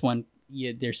happening, this one,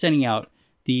 they're sending out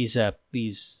these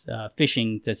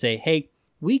phishing that say, hey,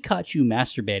 we caught you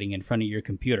masturbating in front of your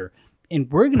computer, and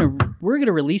we're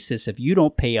gonna release this if you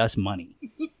don't pay us money.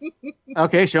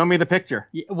 Okay, show me the picture.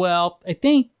 Yeah, well, I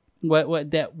think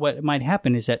what might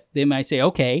happen is that they might say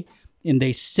okay, and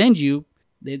they send you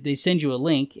a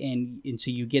link, and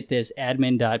so you get this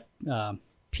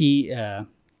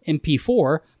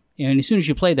MP4, and as soon as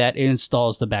you play that, it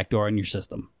installs the backdoor in your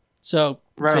system. So,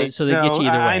 Right. so they get you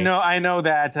either way. I know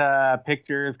that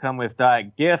pictures come with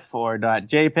 .gif or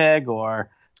 .jpeg or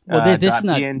this is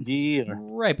not .png. Or...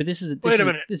 right, but this is Wait a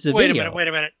minute. This is a Wait video.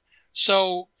 a minute.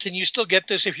 So, can you still get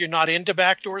this if you're not into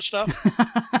backdoor stuff?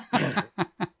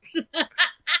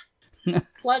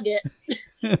 Plug it.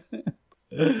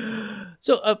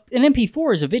 So, an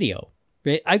MP4 is a video.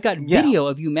 Right? I've got video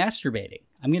of you masturbating.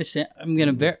 I'm gonna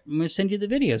send you the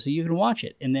video so you can watch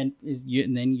it, and then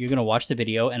you're gonna watch the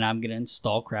video, and I'm gonna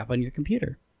install crap on your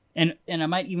computer, and I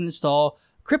might even install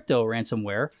crypto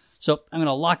ransomware. So I'm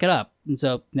gonna lock it up, and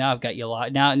so now I've got you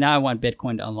locked. Now I want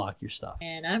Bitcoin to unlock your stuff.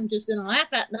 And I'm just gonna laugh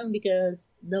at them because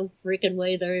no freaking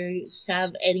way they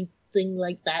have anything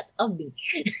like that of me.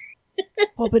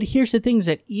 Well, but here's the thing: is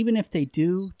that even if they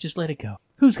do, just let it go.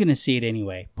 Who's gonna see it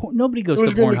anyway? Nobody goes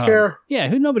Who's to gonna Pornhub. care? Yeah,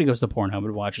 nobody goes to Pornhub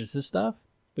and watches this stuff.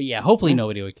 But yeah, hopefully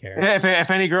nobody would care. If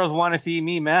any girls want to see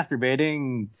me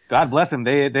masturbating, God bless them,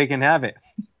 they can have it.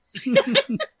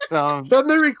 So, Send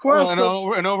the request.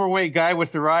 an overweight guy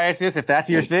with psoriasis, if that's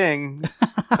your thing,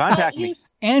 contact me.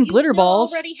 And glitter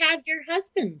balls. You already have your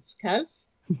husbands, cuz.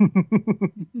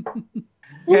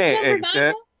 Hey,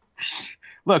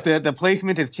 look, the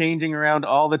placement is changing around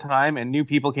all the time, and new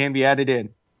people can be added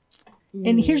in.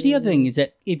 And here's the other thing: is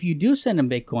that if you do send them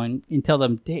Bitcoin and tell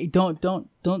them, hey, don't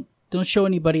show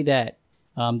anybody that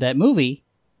movie,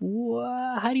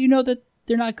 how do you know that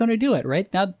they're not going to do it? Right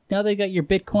now they got your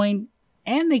Bitcoin,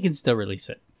 and they can still release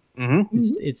it. Mm-hmm.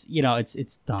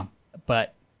 It's dumb,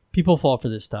 but people fall for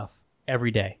this stuff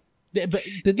every day. But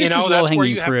this is that's where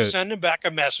you fruit. have to send them back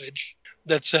a message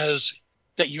that says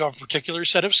that you have a particular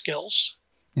set of skills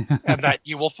and that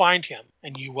you will find him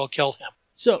and you will kill him.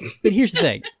 So, but here's the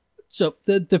thing. So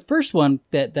the first one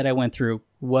that I went through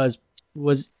was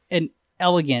an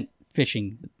elegant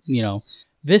phishing.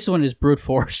 This one is brute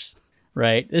force,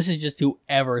 right? This is just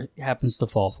whoever happens to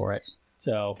fall for it.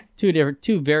 So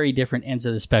two very different ends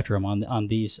of the spectrum on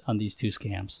these two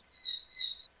scams.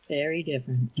 Very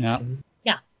different. Yeah.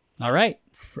 Yeah. All right.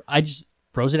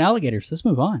 Frozen alligators. Let's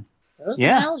move on.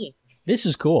 Alligators. This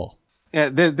is cool. Yeah,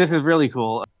 this is really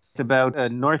cool. It's about a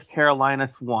North Carolina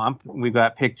swamp. We've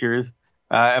got pictures.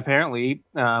 Apparently,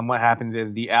 what happens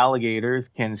is the alligators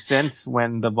can sense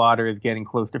when the water is getting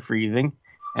close to freezing,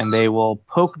 and they will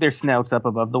poke their snouts up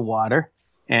above the water,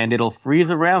 and it'll freeze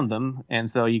around them, and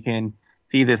so you can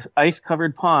see this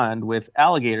ice-covered pond with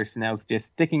alligator snouts just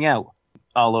sticking out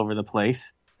all over the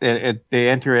place. They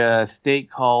enter a state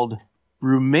called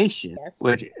brumation,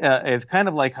 which is kind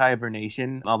of like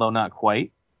hibernation, although not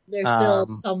quite. They're still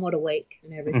somewhat awake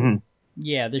and everything. Mm-hmm.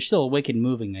 Yeah, they're still awake and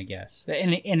moving, I guess.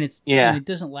 And it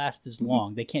doesn't last as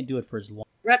long. They can't do it for as long.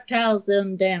 Reptiles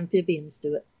and amphibians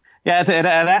do it. Yeah, it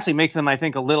actually makes them, I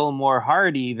think, a little more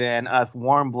hardy than us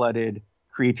warm-blooded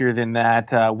creatures in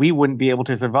that we wouldn't be able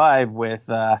to survive with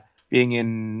being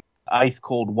in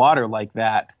ice-cold water like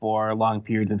that for long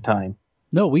periods of time.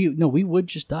 No, we would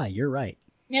just die. You're right.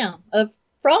 Yeah,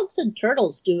 frogs and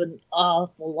turtles do an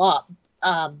awful lot.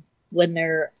 When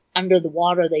they're under the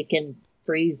water, they can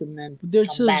freeze and then come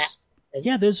back.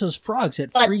 Yeah, there's those frogs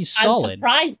that but freeze solid. I'm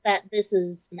surprised that this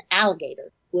is an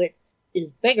alligator, which is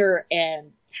bigger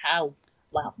and how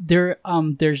wow.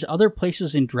 There's other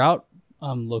places in drought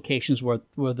locations where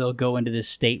they'll go into this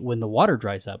state when the water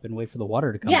dries up and wait for the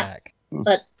water to come back.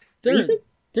 But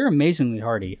they're amazingly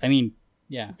hardy. I mean,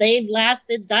 yeah, they've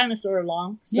lasted dinosaur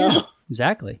long. So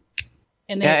exactly.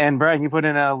 And Brian, you put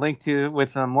in a link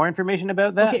with some more information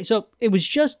about that. Okay, so it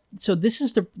was this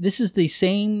is the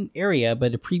same area,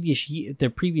 but the previous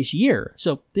year.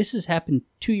 So this has happened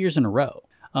 2 years in a row.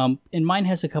 And mine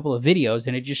has a couple of videos,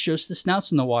 and it just shows the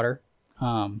snouts in the water.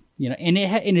 And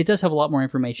it does have a lot more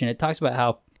information. It talks about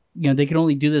how they could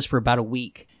only do this for about a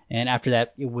week, and after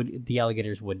that, the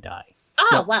alligators would die.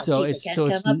 Oh wow! So it's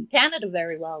come up to Canada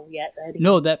very well yet.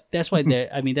 No, that's why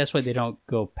that's why they don't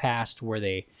go past where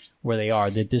they are.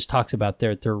 That this talks about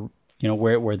their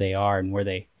where they are and where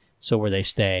they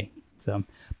stay. So,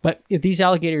 but if these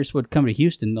alligators would come to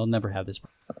Houston, they'll never have this.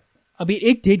 I mean,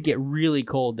 it did get really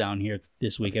cold down here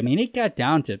this week. I mean, it got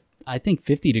down to I think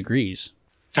 50 degrees.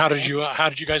 How did you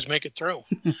guys make it through?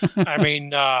 I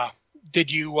mean,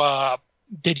 did you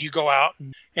go out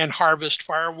and harvest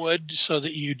firewood so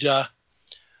that you'd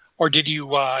or did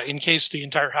you encase the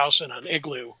entire house in an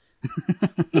igloo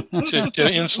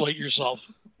to insulate yourself?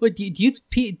 But do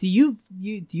you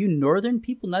northern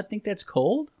people not think that's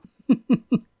cold?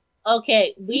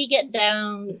 Okay, we get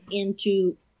down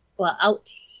into out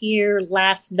here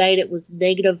last night. It was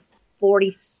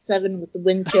 -47 with the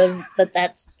wind chill, but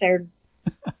that's fair.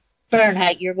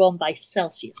 Fahrenheit. You're going by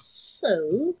Celsius.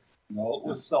 So No, it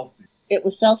was Celsius. it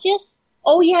was Celsius?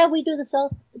 Oh, yeah, we do the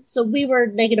Celsius. So we were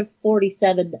negative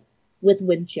 47 with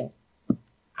wind chill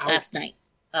last night.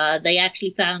 They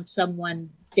actually found someone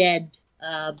dead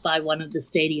by one of the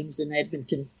stadiums in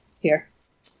Edmonton here.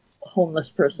 A homeless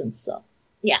person. So,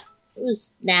 yeah, it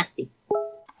was nasty.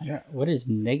 What is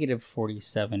negative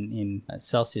 47 in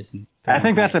Celsius and I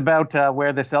think Fahrenheit? that's about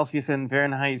where the Celsius and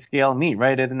Fahrenheit scale meet,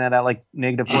 right? Isn't that at like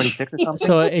negative 46 or something?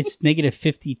 So it's negative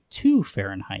 52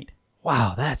 Fahrenheit.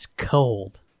 Wow, that's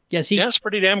cold. Yeah, see, Yeah, it's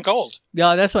pretty damn cold.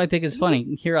 yeah, that's what I think is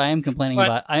funny. Here I am complaining But,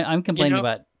 about. I'm complaining you know-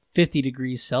 about 50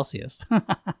 degrees Celsius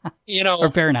You know,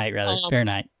 or Fahrenheit rather.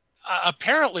 Fahrenheit.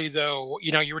 apparently, though,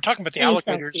 you were talking about the Oh,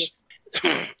 alligators,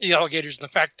 Celsius. the alligators, and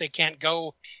the fact they can't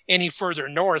go any further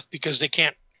north because they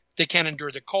can't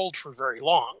endure the cold for very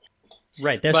long.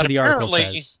 Right, that's but what the article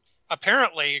apparently- says.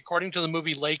 Apparently, according to the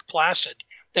movie Lake Placid,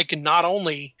 they can not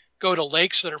only go to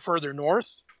lakes that are further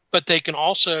north, but they can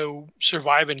also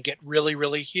survive and get really,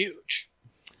 really huge.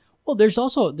 Well, there's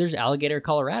Alligator,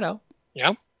 Colorado.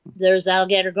 There's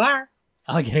Alligator Gar.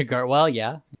 Alligator Gar. Well,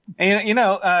 yeah. And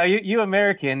you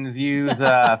Americans use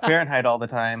Fahrenheit all the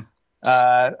time.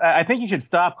 I think you should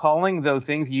stop calling those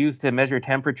things used to measure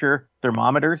temperature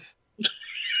thermometers.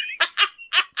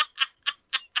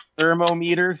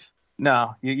 Thermometers.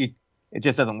 No, it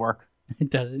just doesn't work. It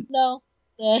doesn't. No.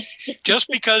 Just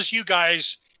because you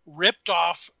guys ripped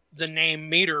off the name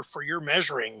meter for your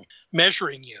measuring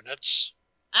units.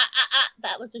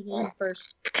 That was a good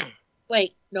first.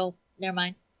 Wait, no, never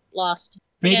mind. Lost.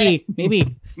 Maybe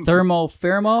thermo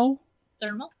Thermal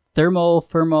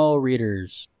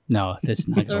readers. No, that's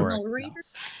not gonna work. thermal No. reader.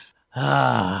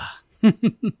 Ah. I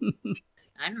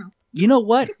don't know. You know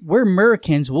what? We're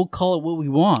Americans. We'll call it what we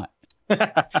want.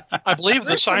 I believe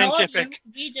the We're scientific.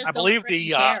 Canadian, we just I don't believe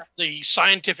freaking care. the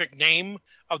scientific name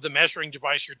of the measuring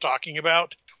device you're talking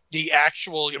about, the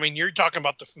actual, you're talking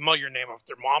about the familiar name of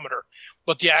thermometer,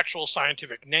 but the actual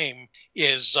scientific name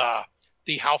is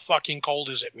the how fucking cold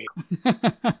is it meter.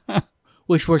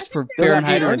 Which works for They're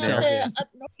Fahrenheit or not here, Celsius. Up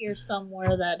north here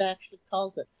somewhere that actually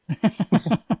calls it.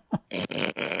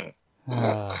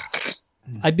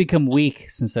 I've become weak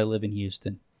since I live in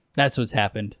Houston. That's what's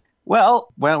happened.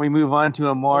 Well, why don't we move on to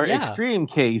a more Yeah. extreme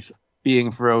case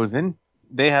being frozen?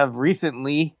 They have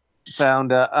recently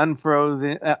found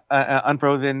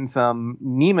unfrozen some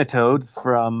nematodes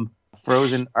from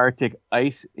frozen Arctic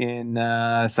ice in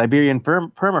Siberian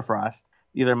permafrost.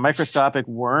 These are microscopic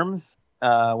worms,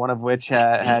 one of which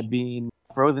had been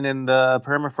frozen in the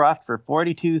permafrost for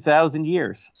 42,000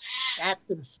 years. That's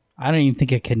gonna. I don't even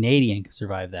think a Canadian could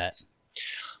survive that.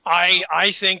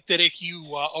 I think that if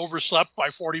you overslept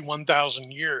by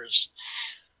 41,000 years,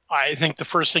 I think the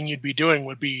first thing you'd be doing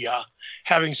would be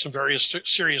having some various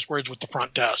serious words with the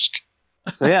front desk.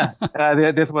 So yeah,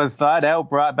 this was thawed out,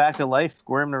 brought back to life,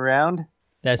 squirmed around.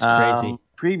 That's crazy.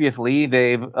 Previously,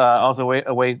 they've also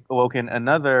awoken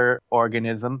another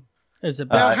organism, It was a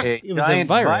giant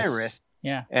virus.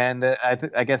 Yeah. and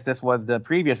I guess this was the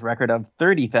previous record of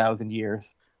 30,000 years.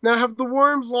 Now, have the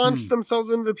worms launched themselves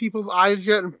into people's eyes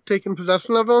yet and taken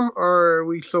possession of them, or are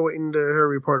we still waiting to hear a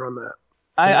report on that?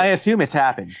 I assume it's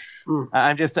happened. Mm.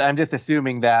 I'm just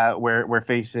assuming that we're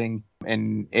facing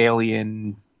an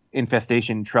alien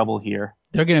infestation trouble here.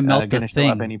 They're going to melt the Gonna show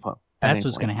up thing. any po- That's any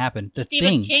what's going to point. happen. The Stephen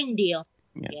thing. King deal.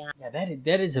 Yeah. Yeah,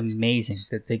 that is amazing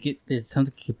that that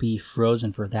something could be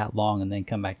frozen for that long and then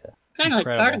come back to. Kind of like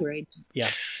Incredible. tardigrade. Yeah.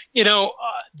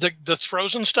 The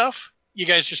frozen stuff, you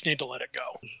guys just need to let it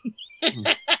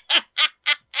go.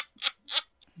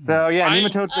 So yeah, I-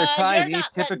 nematodes are You're tiny. not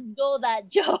letting go of that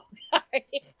joke.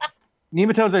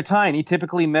 Nematodes are tiny,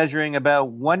 typically measuring about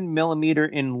 1 millimeter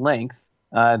in length.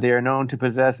 They are known to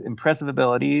possess impressive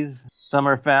abilities. Some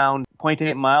are found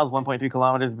 0.8 miles, 1.3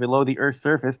 kilometers below the Earth's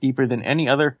surface, deeper than any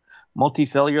other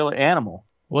multicellular animal.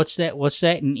 What's that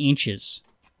in inches?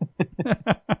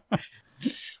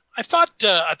 I thought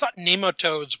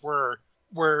nematodes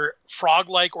were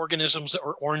frog-like organisms that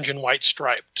were orange and white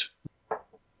striped.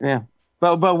 Yeah.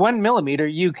 But 1 millimeter,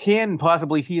 you can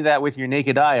possibly see that with your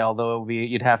naked eye, although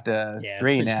you'd have to Yeah,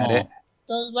 strain pretty at small. it.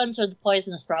 Those ones are the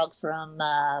poisonous frogs from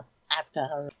Africa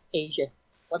or Asia,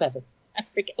 whatever. I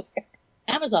forget where.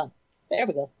 Amazon. There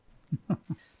we go.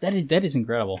 That is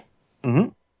incredible. Mm-hmm.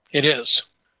 It is.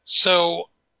 So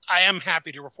I am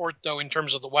happy to report, though, in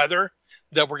terms of the weather,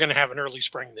 that we're going to have an early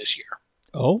spring this year.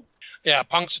 Oh, Yeah,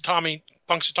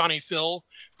 Punxsutawney Phil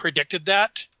predicted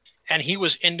that, and he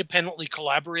was independently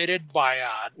collaborated by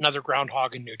another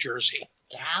groundhog in New Jersey.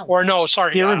 Wow. Or no,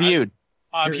 sorry, Peer reviewed.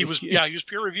 He was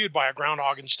peer reviewed by a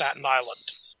groundhog in Staten Island.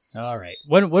 All right.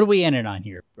 What are we ending on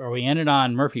here? Are we ending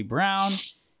on Murphy Brown,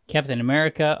 Captain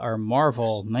America, or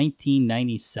Marvel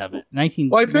 1997?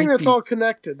 Well, I think that's all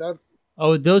connected.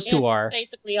 Those two It's are.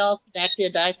 basically all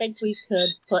connected. I think we could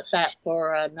put that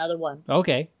for another one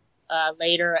Okay.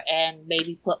 later, and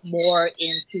maybe put more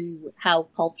into how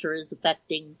culture is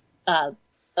affecting,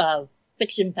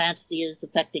 fiction fantasy is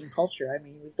affecting culture. I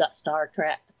mean, we've got Star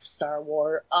Trek, Star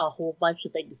Wars, a whole bunch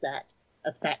of things that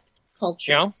affect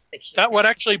culture. Yeah, Fiction that would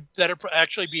fantasy. that'd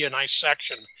actually be a nice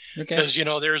section Okay. because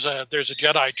there's a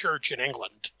Jedi church in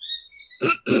England.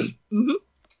 Mhm.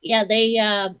 Yeah, they.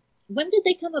 When did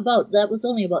they come about? That was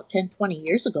only about 10, 20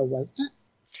 years ago, wasn't it?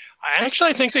 I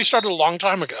think they started a long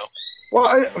time ago.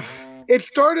 Well, it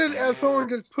started as someone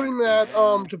just putting that,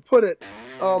 to put it,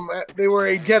 they were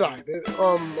a Jedi,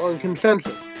 on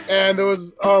consensus. And there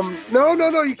was,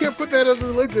 no, you can't put that as a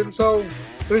religion. So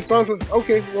the response was,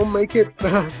 okay, we'll make it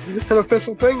an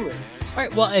official thing then. All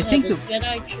right. Well, I think the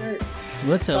Jedi Church.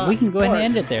 let's we can go ahead and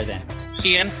end it there then.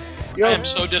 Ian, Yo. I am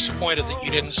so disappointed that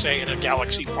you didn't say in a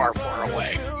galaxy far, far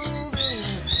away.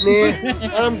 Nah,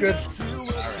 I'm good.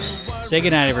 Say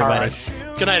goodnight, everybody.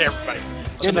 Good night, everybody.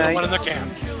 Good Another night. one in the can.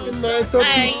 Good night, don't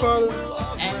Bye. keep fun.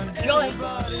 Enjoy.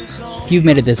 If you've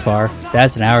made it this far,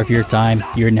 that's an hour of your time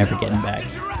you're never getting back.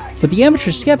 But the Amateur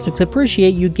Skeptics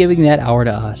appreciate you giving that hour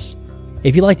to us.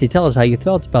 If you'd like to tell us how you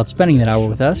felt about spending that hour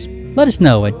with us, let us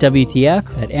know at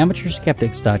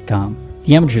WTF@amateurskeptics.com.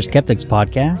 The Amateur Skeptics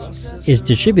podcast is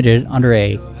distributed under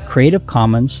a Creative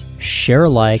Commons Share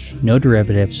Alike No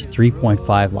Derivatives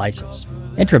 3.5 license.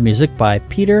 Intro music by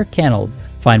Peter Canold.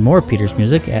 Find more of Peter's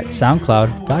music at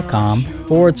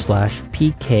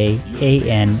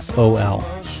soundcloud.com/PKANOL.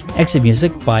 Exit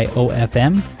music by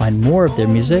OFM. Find more of their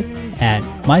music at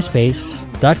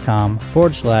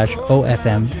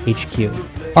myspace.com/OFMHQ.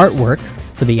 Artwork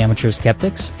for the Amateur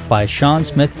Skeptics by Sean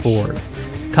Smith Ford.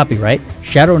 Copyright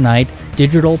Shadow Knight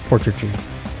Digital Portraiture.